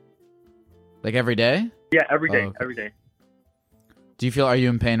before. Like every day? Yeah, every day. Okay. Every day. Are you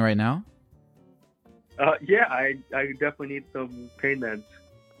in pain right now? Yeah, I definitely need some pain meds.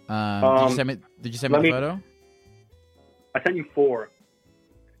 Did you send me the photo? I sent you 4.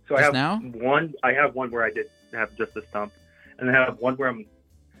 So Just I have now? one. I have one where I did have just a stump, and I have one where I'm.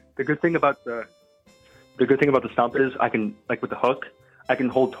 The good thing about the stump is I can, like with the hook, I can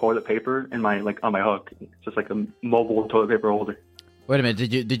hold toilet paper in my on my hook. It's just like a mobile toilet paper holder. Wait a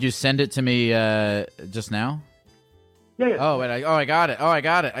minute. Did you send it to me just now? Yeah. Oh wait. I got it. I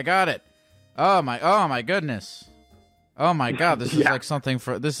got it. Oh my goodness. Oh my god. This is like something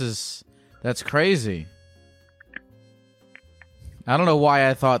that's crazy. I don't know why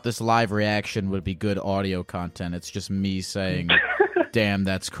I thought this live reaction would be good audio content. It's just me saying, "Damn,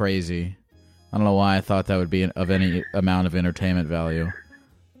 that's crazy." I don't know why I thought that would be of any amount of entertainment value.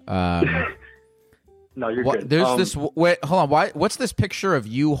 No, you're good. There's this. Wait, hold on. What's this picture of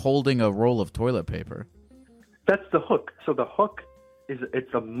you holding a roll of toilet paper? That's the hook. So the hook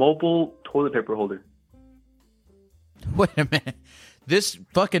it's a mobile toilet paper holder. Wait a minute. This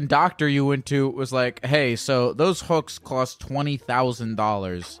fucking doctor you went to was like, "Hey, so those hooks cost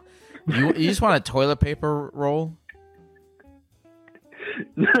 $20,000. You just want a toilet paper roll?"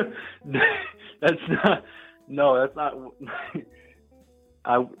 That's not. No, that's not.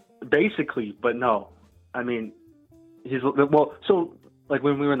 Basically, but no. I mean, so like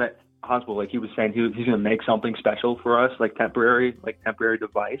when we were in that hospital, like he was saying he's going to make something special for us, like temporary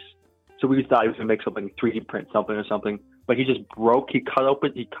device. So we thought he was going to make something, 3D print something or something. But he just he cut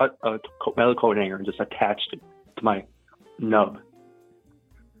a metal coat hanger and just attached it to my nub.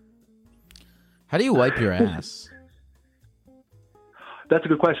 How do you wipe your ass? That's a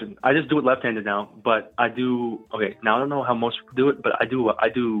good question. I just do it left-handed now, but I do. Okay, now I don't know how most people do it, but I do.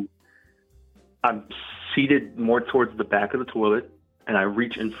 I'm seated more towards the back of the toilet, and I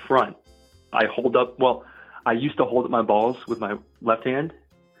reach in front. I hold up. Well, I used to hold up my balls with my left hand,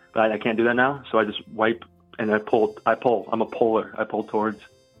 but I can't do that now. So I just wipe and I pull. I'm a puller. I pull towards.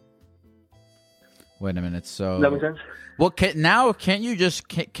 Wait a minute. So does that make sense? Well, can't you just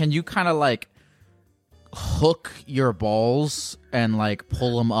can you kind of like hook your balls and like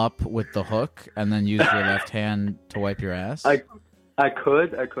pull them up with the hook and then use your left hand to wipe your ass? I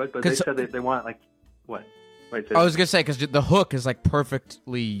could, but they said they want like what? Wait, I was gonna say because the hook is like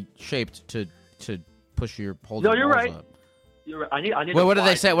perfectly shaped to push your hold. No, your you're balls right. Up. You're right. I need. Wait, what did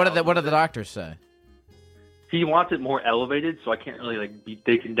they say? What did the doctors say? He wants it more elevated, so I can't really like be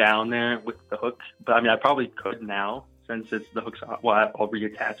digging down there with the hook. But I mean, I probably could now since it's the hook's. Well, I'll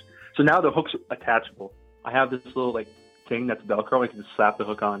reattach. So now the hook's attachable. I have this little like thing that's Velcro. I can just slap the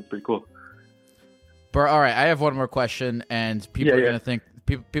hook on. It's pretty cool. But all right, I have one more question, and people are gonna think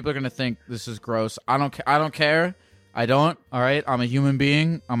people are gonna think this is gross. I don't care. I don't. All right, I'm a human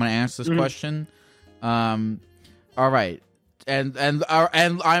being. I'm gonna ask this question. All right, and I'm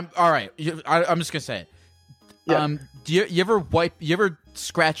all right. I'm just gonna say it. Yeah. Do you ever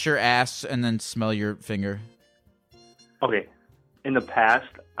scratch your ass and then smell your finger? Okay. In the past,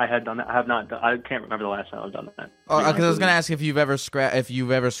 I had done that. I have not done. I can't remember the last time I've done that. Oh, because I was gonna ask if you've ever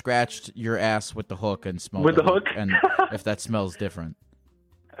scratched your ass with the hook and smelled with the hook, and if that smells different.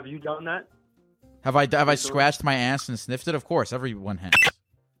 Have you done that? Have I scratched my ass and sniffed it? Of course, everyone has.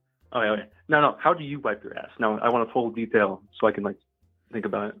 Okay. No. How do you wipe your ass? No, I want a full detail so I can like think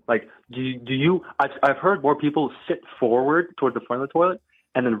about it. Like, do you? I've heard more people sit forward toward the front of the toilet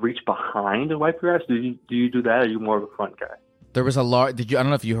and then reach behind and wipe your ass. Do you do that? Or are you more of a front guy? There was a large. I don't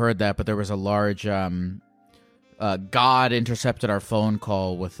know if you heard that, but there was a large. God intercepted our phone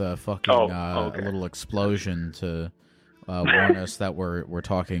call with a fucking a little explosion to warn us that we're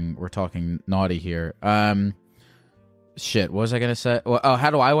talking naughty here. Shit. What was I gonna say? Well, how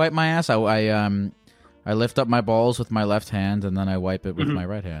do I wipe my ass? I lift up my balls with my left hand and then I wipe it with my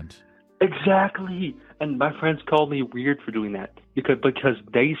right hand. Exactly. And my friends called me weird for doing that because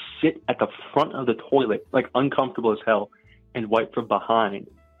they sit at the front of the toilet like uncomfortable as hell. And wipe from behind.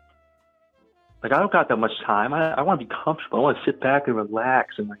 Like I don't got that much time. I want to be comfortable. I want to sit back and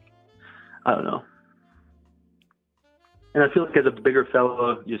relax and like, I don't know. And I feel like as a bigger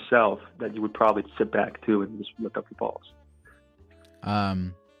fellow yourself, that you would probably sit back too and just lift up your balls.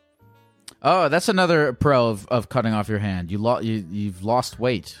 Oh, that's another pro of cutting off your hand. You've lost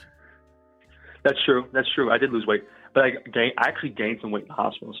weight. That's true. I did lose weight, but I actually gained some weight in the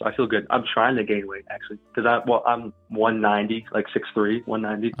hospital, so I feel good. I'm trying to gain weight actually because I'm 190, like 6'3",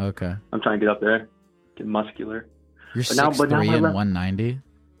 190. Okay. I'm trying to get up there, get muscular. You're 6'3" and 190.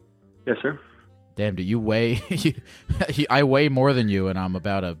 Yes, sir. Damn, do you weigh? I weigh more than you, and I'm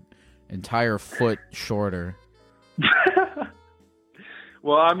about a entire foot shorter.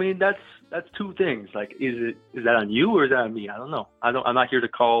 Well, I mean that's two things. Like, is that on you or is that on me? I don't know. I'm not here to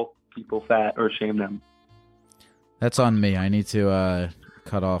call people fat or shame them. That's on me. I need to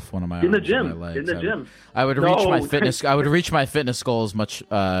cut off one of my arms in the gym. and my legs. In the gym. I would reach my fitness. I would reach my fitness goals much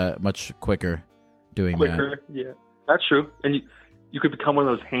quicker doing that. Yeah, that's true. And you could become one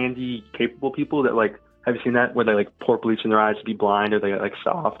of those handy, capable people that, like, have you seen that where they like pour bleach in their eyes to be blind, or they like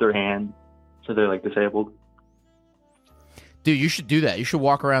saw off their hand so they're like disabled. Dude, you should do that. You should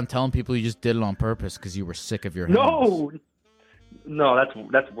walk around telling people you just did it on purpose because you were sick of your hands. No,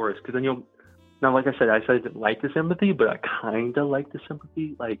 that's worse. Because then you'll. Now, like I said I didn't like the sympathy, but I kind of like the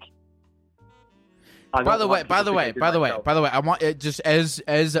sympathy. Like. By the way, I want it just as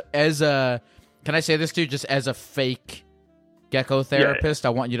a. Can I say this to you? Just as a fake gecko therapist,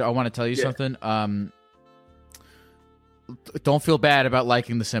 yeah. I want to tell you something. Don't feel bad about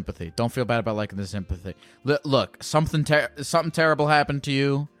liking the sympathy. Look, something terrible happened to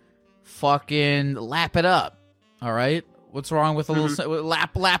you. Fucking lap it up. All right? What's wrong with a little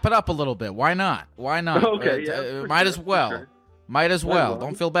lap it up a little bit? Why not? Okay, might as well. Might as well.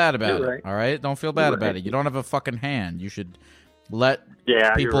 Don't feel bad about it. Right. All right? Don't feel bad about it. You don't have a fucking hand. You should let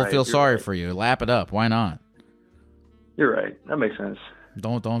people feel sorry for you. Lap it up. Why not? You're right. That makes sense.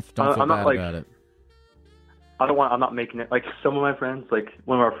 Don't feel bad about it. I'm not making it like some of my friends. Like,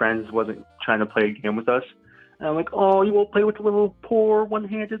 one of our friends wasn't trying to play a game with us, and I'm like, "Oh, you won't play with the little poor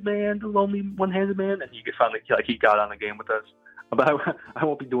one-handed man, the lonely one-handed man." And he finally, like, he got on the game with us. But I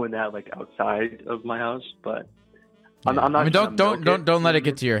won't be doing that like outside of my house. But I'm not. I mean, don't let it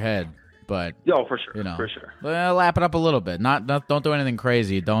get to your head. But for sure, for sure. Well, lap it up a little bit. Don't do anything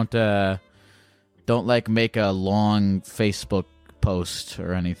crazy. Don't like make a long Facebook post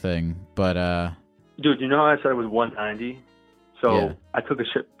or anything. But dude, you know how I said I was 190? So yeah. I took a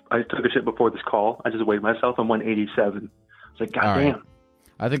shit before this call. I just weighed myself. I'm 187. I was like, God damn. Right.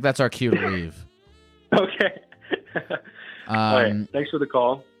 I think that's our cue to leave. Okay. All right. Thanks for the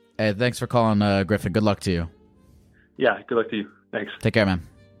call. Hey, thanks for calling, Griffin. Good luck to you. Yeah, good luck to you. Thanks. Take care, man.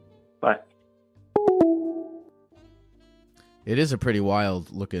 Bye. It is a pretty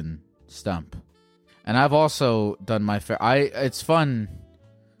wild looking stump. And I've also done my fair. It's fun.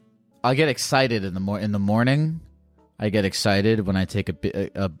 I get excited in the morning. I get excited when I take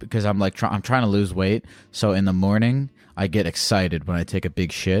because I'm like I'm trying to lose weight. So in the morning, I get excited when I take a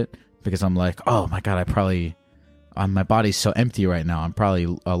big shit because I'm like, oh my god, my body's so empty right now. I'm probably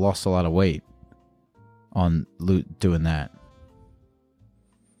lost a lot of weight on doing that.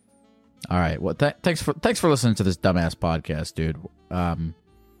 All right. Well, thanks for listening to this dumbass podcast, dude. All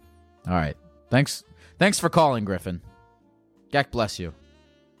right. Thanks for calling, Griffin. God bless you.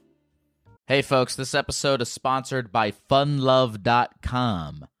 Hey folks, this episode is sponsored by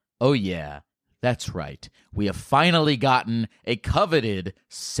funlove.com. Oh yeah, that's right. We have finally gotten a coveted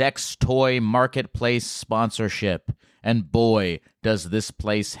sex toy marketplace sponsorship. And boy, does this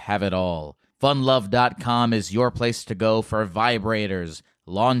place have it all. Funlove.com is your place to go for vibrators,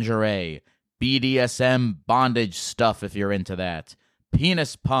 lingerie, BDSM bondage stuff if you're into that,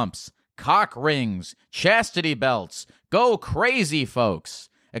 penis pumps, cock rings, chastity belts. Go crazy, folks.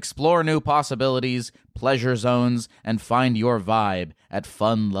 Explore new possibilities, pleasure zones, and find your vibe at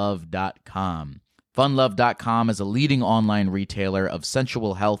funlove.com. Funlove.com is a leading online retailer of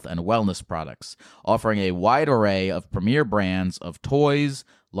sensual health and wellness products, offering a wide array of premier brands of toys,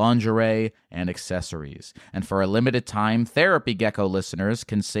 lingerie, and accessories. And for a limited time, Therapy Gecko listeners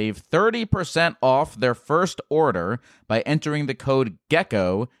can save 30% off their first order by entering the code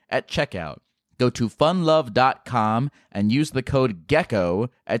GECKO at checkout. Go to funlove.com and use the code GECKO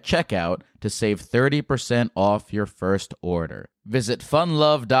at checkout to save 30% off your first order. Visit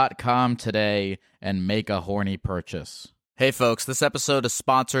funlove.com today and make a horny purchase. Hey folks, this episode is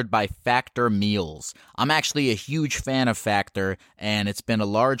sponsored by Factor Meals. I'm actually a huge fan of Factor, and it's been a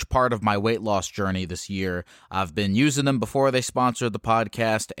large part of my weight loss journey this year. I've been using them before they sponsored the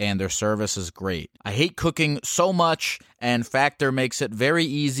podcast, and their service is great. I hate cooking so much, and Factor makes it very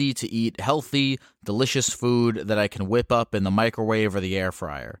easy to eat healthy, delicious food that I can whip up in the microwave or the air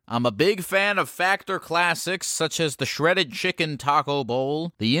fryer. I'm a big fan of Factor classics such as the shredded chicken taco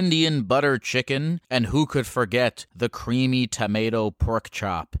bowl, the Indian butter chicken, and who could forget the creamy tomato pork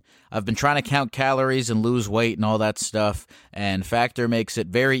chop. I've been trying to count calories and lose weight and all that stuff, and Factor makes it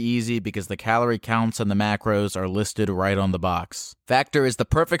very easy because the calorie counts and the macros are listed right on the box. Factor is the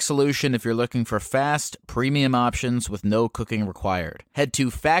perfect solution if you're looking for fast, premium options with no cooking required. Head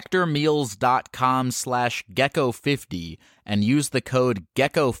to factormeals.com/gecko50 and use the code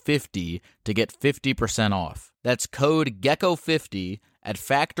GECKO50 to get 50% off. That's code GECKO50 at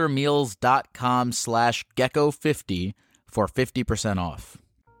factormeals.com/gecko50 for 50% off.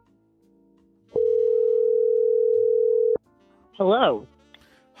 Hello.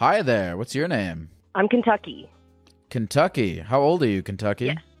 Hi there. What's your name? I'm Kentucky. Kentucky. How old are you, Kentucky?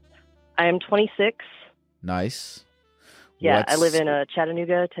 Yes. I am 26. Nice. Yeah, I live in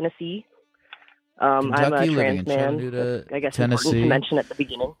Chattanooga, Tennessee. I'm a trans man. I guess Tennessee. Important to mention at the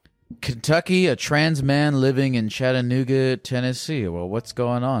beginning. Kentucky, a trans man living in Chattanooga, Tennessee. Well, what's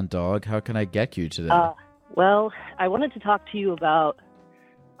going on, dog? How can I get you today? Well, I wanted to talk to you about.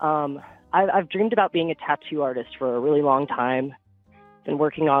 I've dreamed about being a tattoo artist for a really long time. Been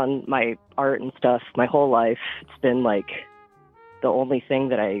working on my art and stuff my whole life. It's been like the only thing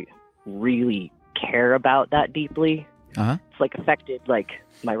that I really care about that deeply. It's like affected like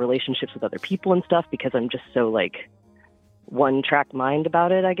my relationships with other people and stuff because I'm just so like one-track mind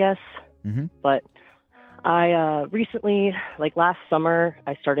about it, I guess. Mm-hmm. But I recently, like last summer,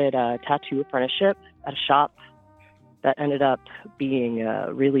 I started a tattoo apprenticeship at a shop that ended up being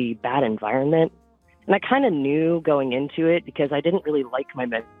a really bad environment. And I kind of knew going into it because I didn't really like my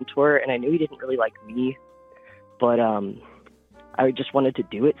mentor and I knew he didn't really like me. But I just wanted to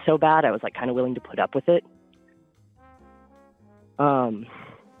do it so bad. I was like kind of willing to put up with it. I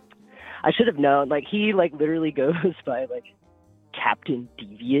should have known, like he like literally goes by like Captain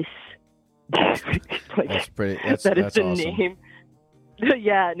Devious. Like, that's pretty. That's the awesome. name.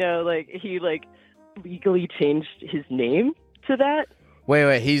 Yeah, no, like he like legally changed his name to that.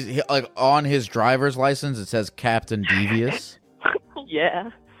 Wait. He like on his driver's license it says Captain Devious.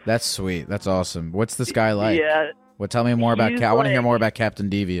 Yeah. That's sweet. That's awesome. What's this guy like? Yeah. Well, tell me more about. I want to hear more about Captain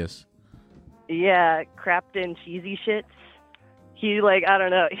Devious. Yeah, Captain Cheesy Shits. He like, I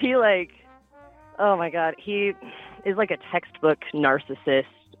don't know. He like, oh my God. He is like a textbook narcissist.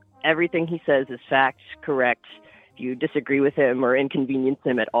 Everything he says is fact, correct. If you disagree with him or inconvenience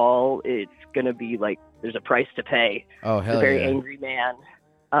him at all, it's going to be like, there's a price to pay. Oh, hell He's a very yeah. angry man.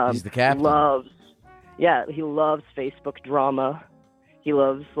 He's the captain. He loves Facebook drama. He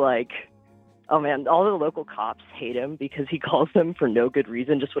loves like, oh man, all the local cops hate him because he calls them for no good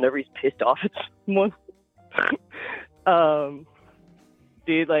reason, just whenever he's pissed off at someone.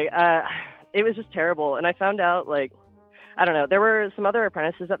 Dude, like, it was just terrible. And I found out, like, I don't know, there were some other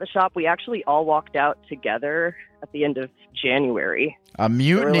apprentices at the shop. We actually all walked out together at the end of January. A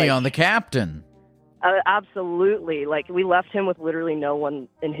mutiny on the captain. Absolutely. Like, we left him with literally no one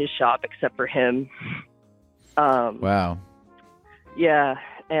in his shop except for him. Wow. Yeah.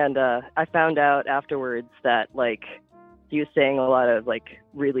 And I found out afterwards that, like, he was saying a lot of, like,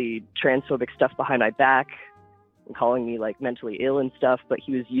 really transphobic stuff behind my back and calling me, like, mentally ill and stuff, but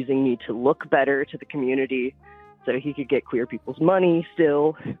he was using me to look better to the community so he could get queer people's money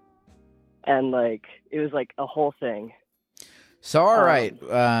still. And, like, it was, like, a whole thing. So, all right,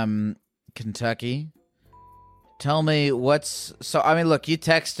 Kentucky, tell me what's... So, I mean, look, you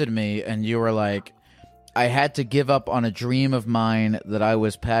texted me and you were like, I had to give up on a dream of mine that I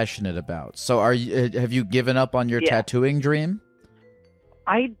was passionate about. So have you given up on your tattooing dream?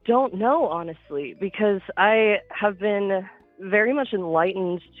 I don't know, honestly, because I have been very much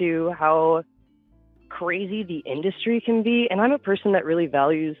enlightened to how crazy the industry can be. And I'm a person that really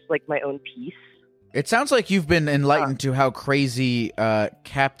values like my own peace. It sounds like you've been enlightened to how crazy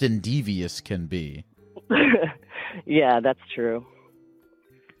Captain Devious can be. Yeah, that's true.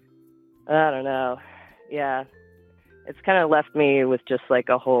 I don't know. Yeah, it's kind of left me with just like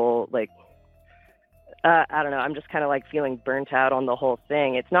a whole, like, I don't know. I'm just kind of like feeling burnt out on the whole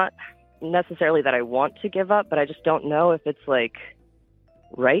thing. It's not necessarily that I want to give up, but I just don't know if it's like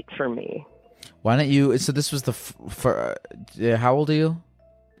right for me. Why don't you? So this was how old are you?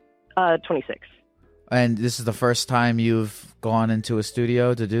 26. And this is the first time you've gone into a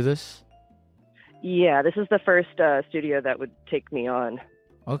studio to do this? Yeah, this is the first studio that would take me on.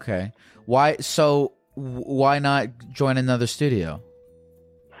 Okay. Why? So why not join another studio?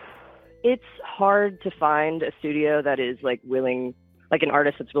 It's hard to find a studio that is like willing, like an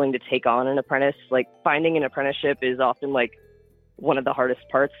artist that's willing to take on an apprentice. Like finding an apprenticeship is often like one of the hardest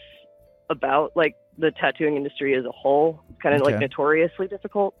parts about like the tattooing industry as a whole. It's kind of like notoriously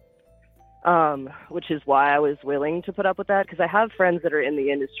difficult. Which is why I was willing to put up with that, because I have friends that are in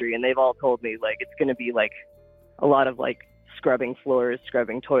the industry and they've all told me like it's going to be like a lot of like scrubbing floors,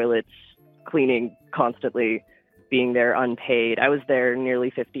 scrubbing toilets, cleaning constantly, being there unpaid. I was there nearly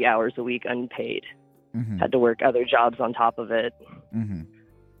 50 hours a week unpaid. Mm-hmm. Had to work other jobs on top of it. Mm-hmm.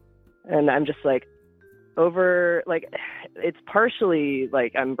 And I'm just like, it's partially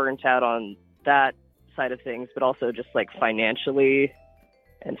like I'm burnt out on that side of things, but also just like financially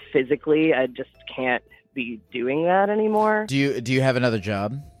and physically, I just can't be doing that anymore. Do you have another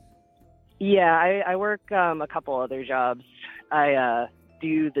job? Yeah, I work a couple other jobs. I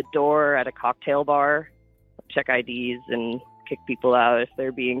do the door at a cocktail bar, check IDs and kick people out if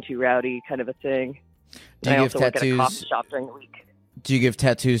they're being too rowdy, kind of a thing. Do you I give also work at a tattoos? coffee shop during the week. Do you give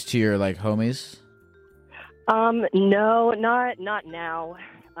tattoos to your like homies? No, not now.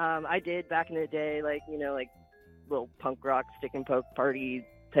 I did back in the day, like, you know, like little punk rock stick and poke party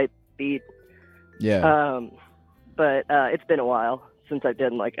type beat. Yeah. But it's been a while since I've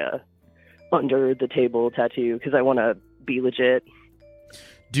done like a under the table tattoo because I want to be legit.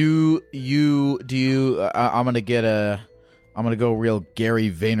 Do you? I'm gonna go real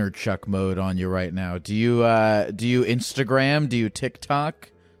Gary Vaynerchuk mode on you right now. Do you Instagram? Do you TikTok?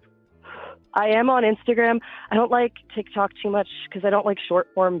 I am on Instagram. I don't like TikTok too much because I don't like short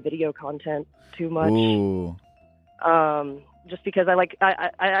form video content too much. Ooh. Just because I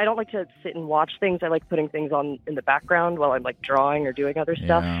don't like to sit and watch things. I like putting things on in the background while I'm like drawing or doing other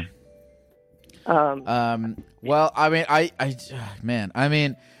stuff. Yeah. Well, I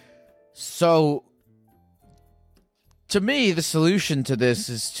mean, so to me, the solution to this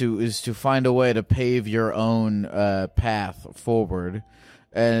is to find a way to pave your own path forward.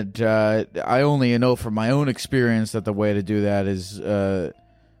 And I only know from my own experience that the way to do that is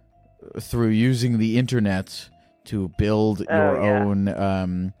through using the internet to build your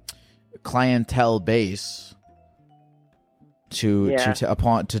own clientele base to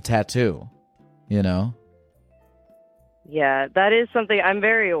tattoo. You know? Yeah, that is something I'm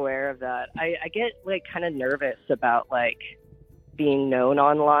very aware of that. I get like kind of nervous about like being known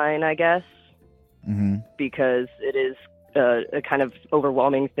online, I guess, because it is a kind of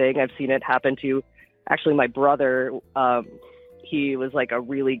overwhelming thing. I've seen it happen to actually my brother. He was like a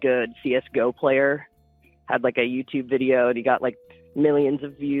really good CSGO player, had like a YouTube video, and he got like millions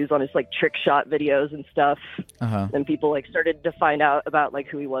of views on his like trick shot videos and stuff. And people like started to find out about like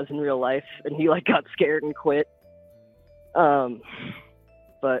who he was in real life, and he like got scared and quit. But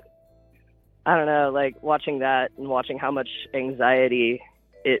I don't know, like watching that and watching how much anxiety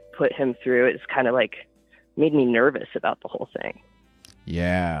it put him through, it's kind of like made me nervous about the whole thing.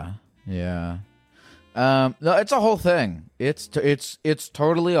 Yeah. No, it's a whole thing. It's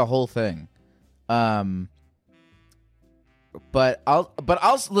totally a whole thing. But I'll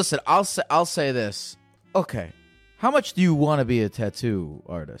listen. I'll say this. Okay, how much do you want to be a tattoo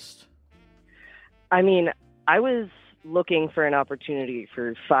artist? I mean, I was looking for an opportunity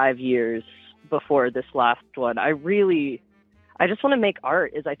for 5 years before this last one. I just want to make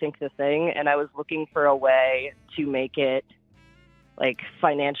art is I think the thing, and I was looking for a way to make it like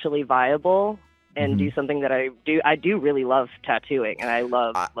financially viable and do something that I do. I do really love tattooing, and I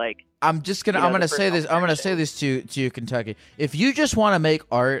love I'm gonna say this to you, Kentucky. If you just want to make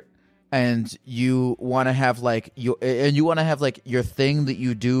art and you want to have like your thing that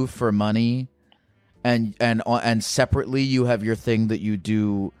you do for money, and separately you have your thing that you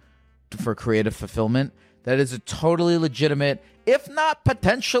do for creative fulfillment, that is a totally legitimate, if not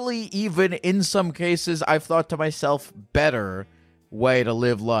potentially even in some cases, I've thought to myself, better way to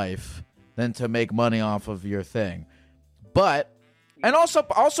live life than to make money off of your thing. But and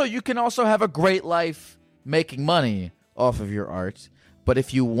also you can also have a great life making money off of your art. But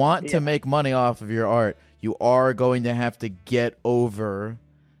if you want to make money off of your art, you are going to have to get over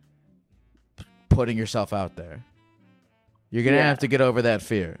putting yourself out there. You're going to have to get over that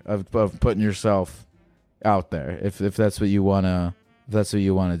fear of putting yourself out there if that's what you want to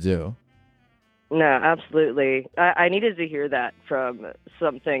do. No, absolutely. I needed to hear that from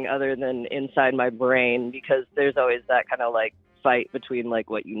something other than inside my brain, because there's always that kind of like fight between like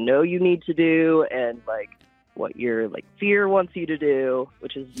what you know you need to do and like what your like fear wants you to do,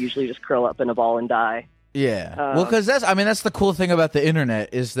 which is usually just curl up in a ball and die. Yeah. Well, because that's the cool thing about the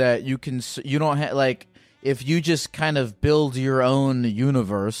internet is that you don't have like, if you just kind of build your own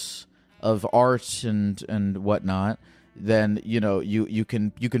universe of art and whatnot, then you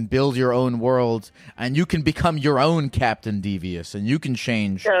can build your own world, and you can become your own Captain Devious, and you can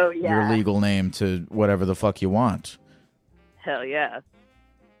change your legal name to whatever the fuck you want. Hell yeah.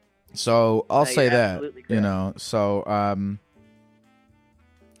 So I'll say that, so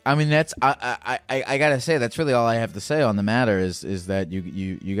I mean, that's I gotta say that's really all I have to say on the matter is that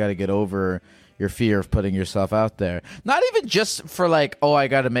you got to get over your fear of putting yourself out there. Not even just for like, oh, I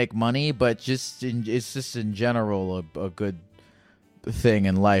got to make money, but it's just in general a good thing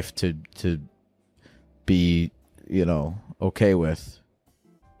in life to be, okay with.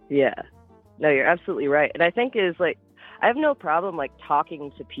 Yeah. No, you're absolutely right. And I think is like, I have no problem like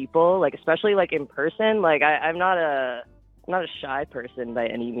talking to people, like especially like in person. Like I'm not a shy person by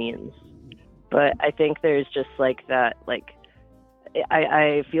any means, but I think there's just like that, like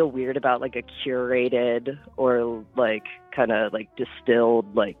I feel weird about like a curated or like kind of like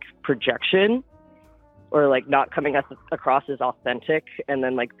distilled like projection, or like not coming across as authentic and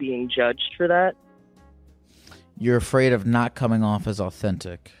then like being judged for that. You're afraid of not coming off as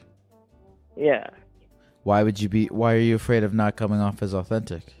authentic. Yeah. Why are you afraid of not coming off as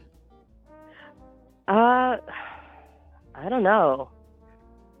authentic? I don't know.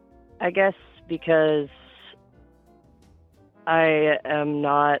 I guess because I am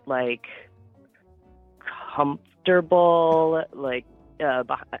not like comfortable like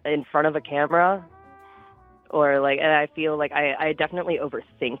in front of a camera, or like, and I feel like I definitely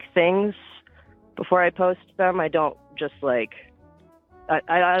overthink things before I post them. I don't just like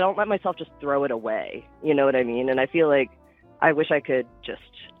I don't let myself just throw it away. You know what I mean? And I feel like I wish I could just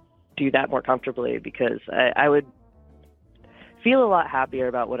do that more comfortably, because I would feel a lot happier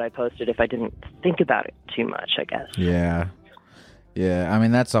about what I posted if I didn't think about it too much, I guess. Yeah. I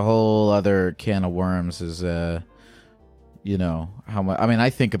mean, that's a whole other can of worms is, how much, I mean, I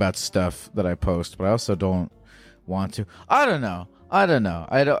think about stuff that I post, but I also don't want to. I don't know.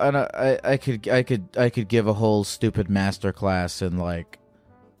 I could give a whole stupid masterclass in like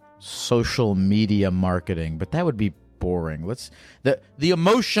social media marketing, but that would be boring. The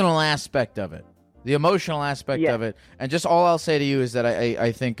emotional aspect of it. Of it. And just all I'll say to you is that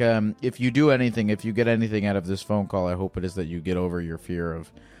I think if you do anything, if you get anything out of this phone call, I hope it is that you get over your fear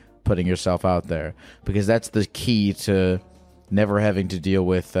of putting yourself out there, because that's the key to never having to deal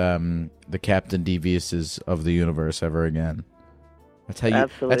with the Captain Deviouses of the universe ever again.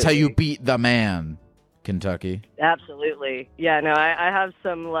 That's how you beat the man, Kentucky. Absolutely. Yeah, no, I have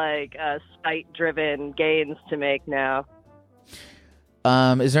some like spite-driven gains to make now.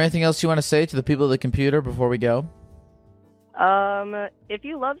 Is there anything else you want to say to the people of the computer before we go? If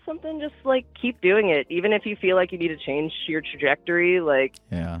you love something, just like keep doing it, even if you feel like you need to change your trajectory. Like,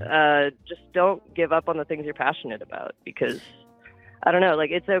 just don't give up on the things you're passionate about, because I don't know,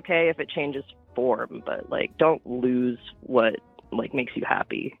 like it's okay if it changes form, but like don't lose what like makes you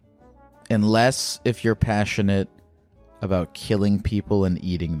happy. Unless if you're passionate about killing people and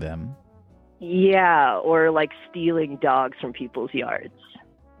eating them. Yeah, or like stealing dogs from people's yards.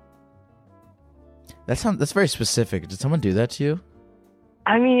 That's very specific. Did someone do that to you?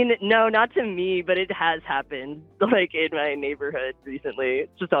 I mean, no, not to me, but it has happened like in my neighborhood recently.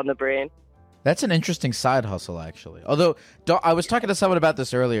 It's just on the brain. That's an interesting side hustle, actually. Although, I was talking to someone about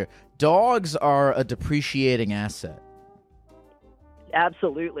this earlier. Dogs are a depreciating asset.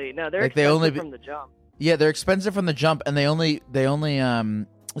 Absolutely. No, they're expensive from the jump. Yeah, they're expensive from the jump, and they only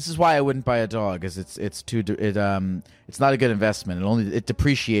this is why I wouldn't buy a dog, is it's not a good investment. It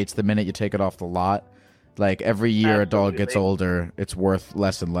depreciates the minute you take it off the lot. Like every year a dog gets older, it's worth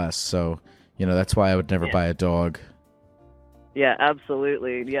less and less. So, that's why I would never buy a dog. Yeah,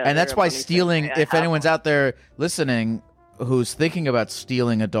 absolutely. Yeah. And that's why stealing, if anyone's out there listening who's thinking about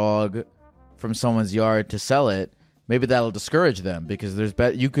stealing a dog from someone's yard to sell it, maybe that'll discourage them, because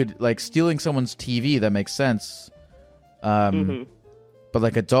you could like stealing someone's TV, that makes sense. But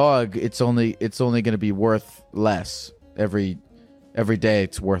like a dog, it's only going to be worth less every day.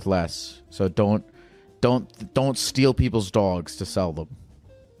 It's worth less. So don't steal people's dogs to sell them.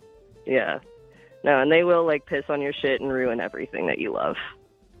 Yeah. No, and they will like piss on your shit and ruin everything that you love.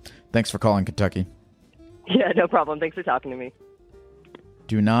 Thanks for calling, Kentucky. Yeah, no problem. Thanks for talking to me.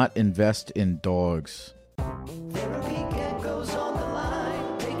 Do not invest in dogs.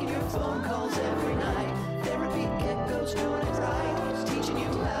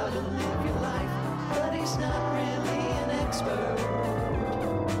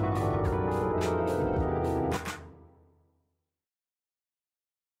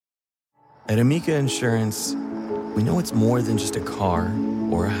 At Amica Insurance, we know it's more than just a car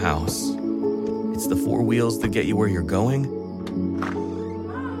or a house. It's the four wheels that get you where you're going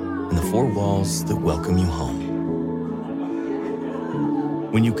and the four walls that welcome you home.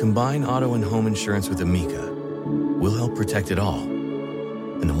 When you combine auto and home insurance with Amica, we'll help protect it all.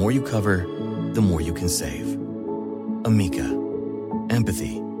 And the more you cover, the more you can save. Amica.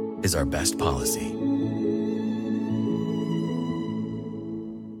 Empathy is our best policy.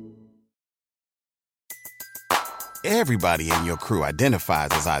 Everybody in your crew identifies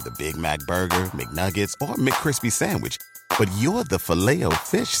as either Big Mac Burger, McNuggets, or McCrispy Sandwich. But you're the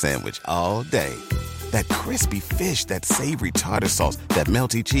Filet-O-Fish Sandwich all day. That crispy fish, that savory tartar sauce, that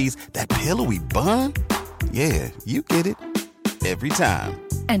melty cheese, that pillowy bun. Yeah, you get it. Every time.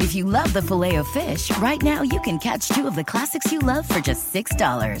 And if you love the Filet-O-Fish, right now you can catch two of the classics you love for just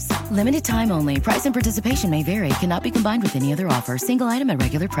 $6. Limited time only. Price and participation may vary. Cannot be combined with any other offer. Single item at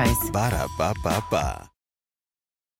regular price. Ba-da-ba-ba-ba.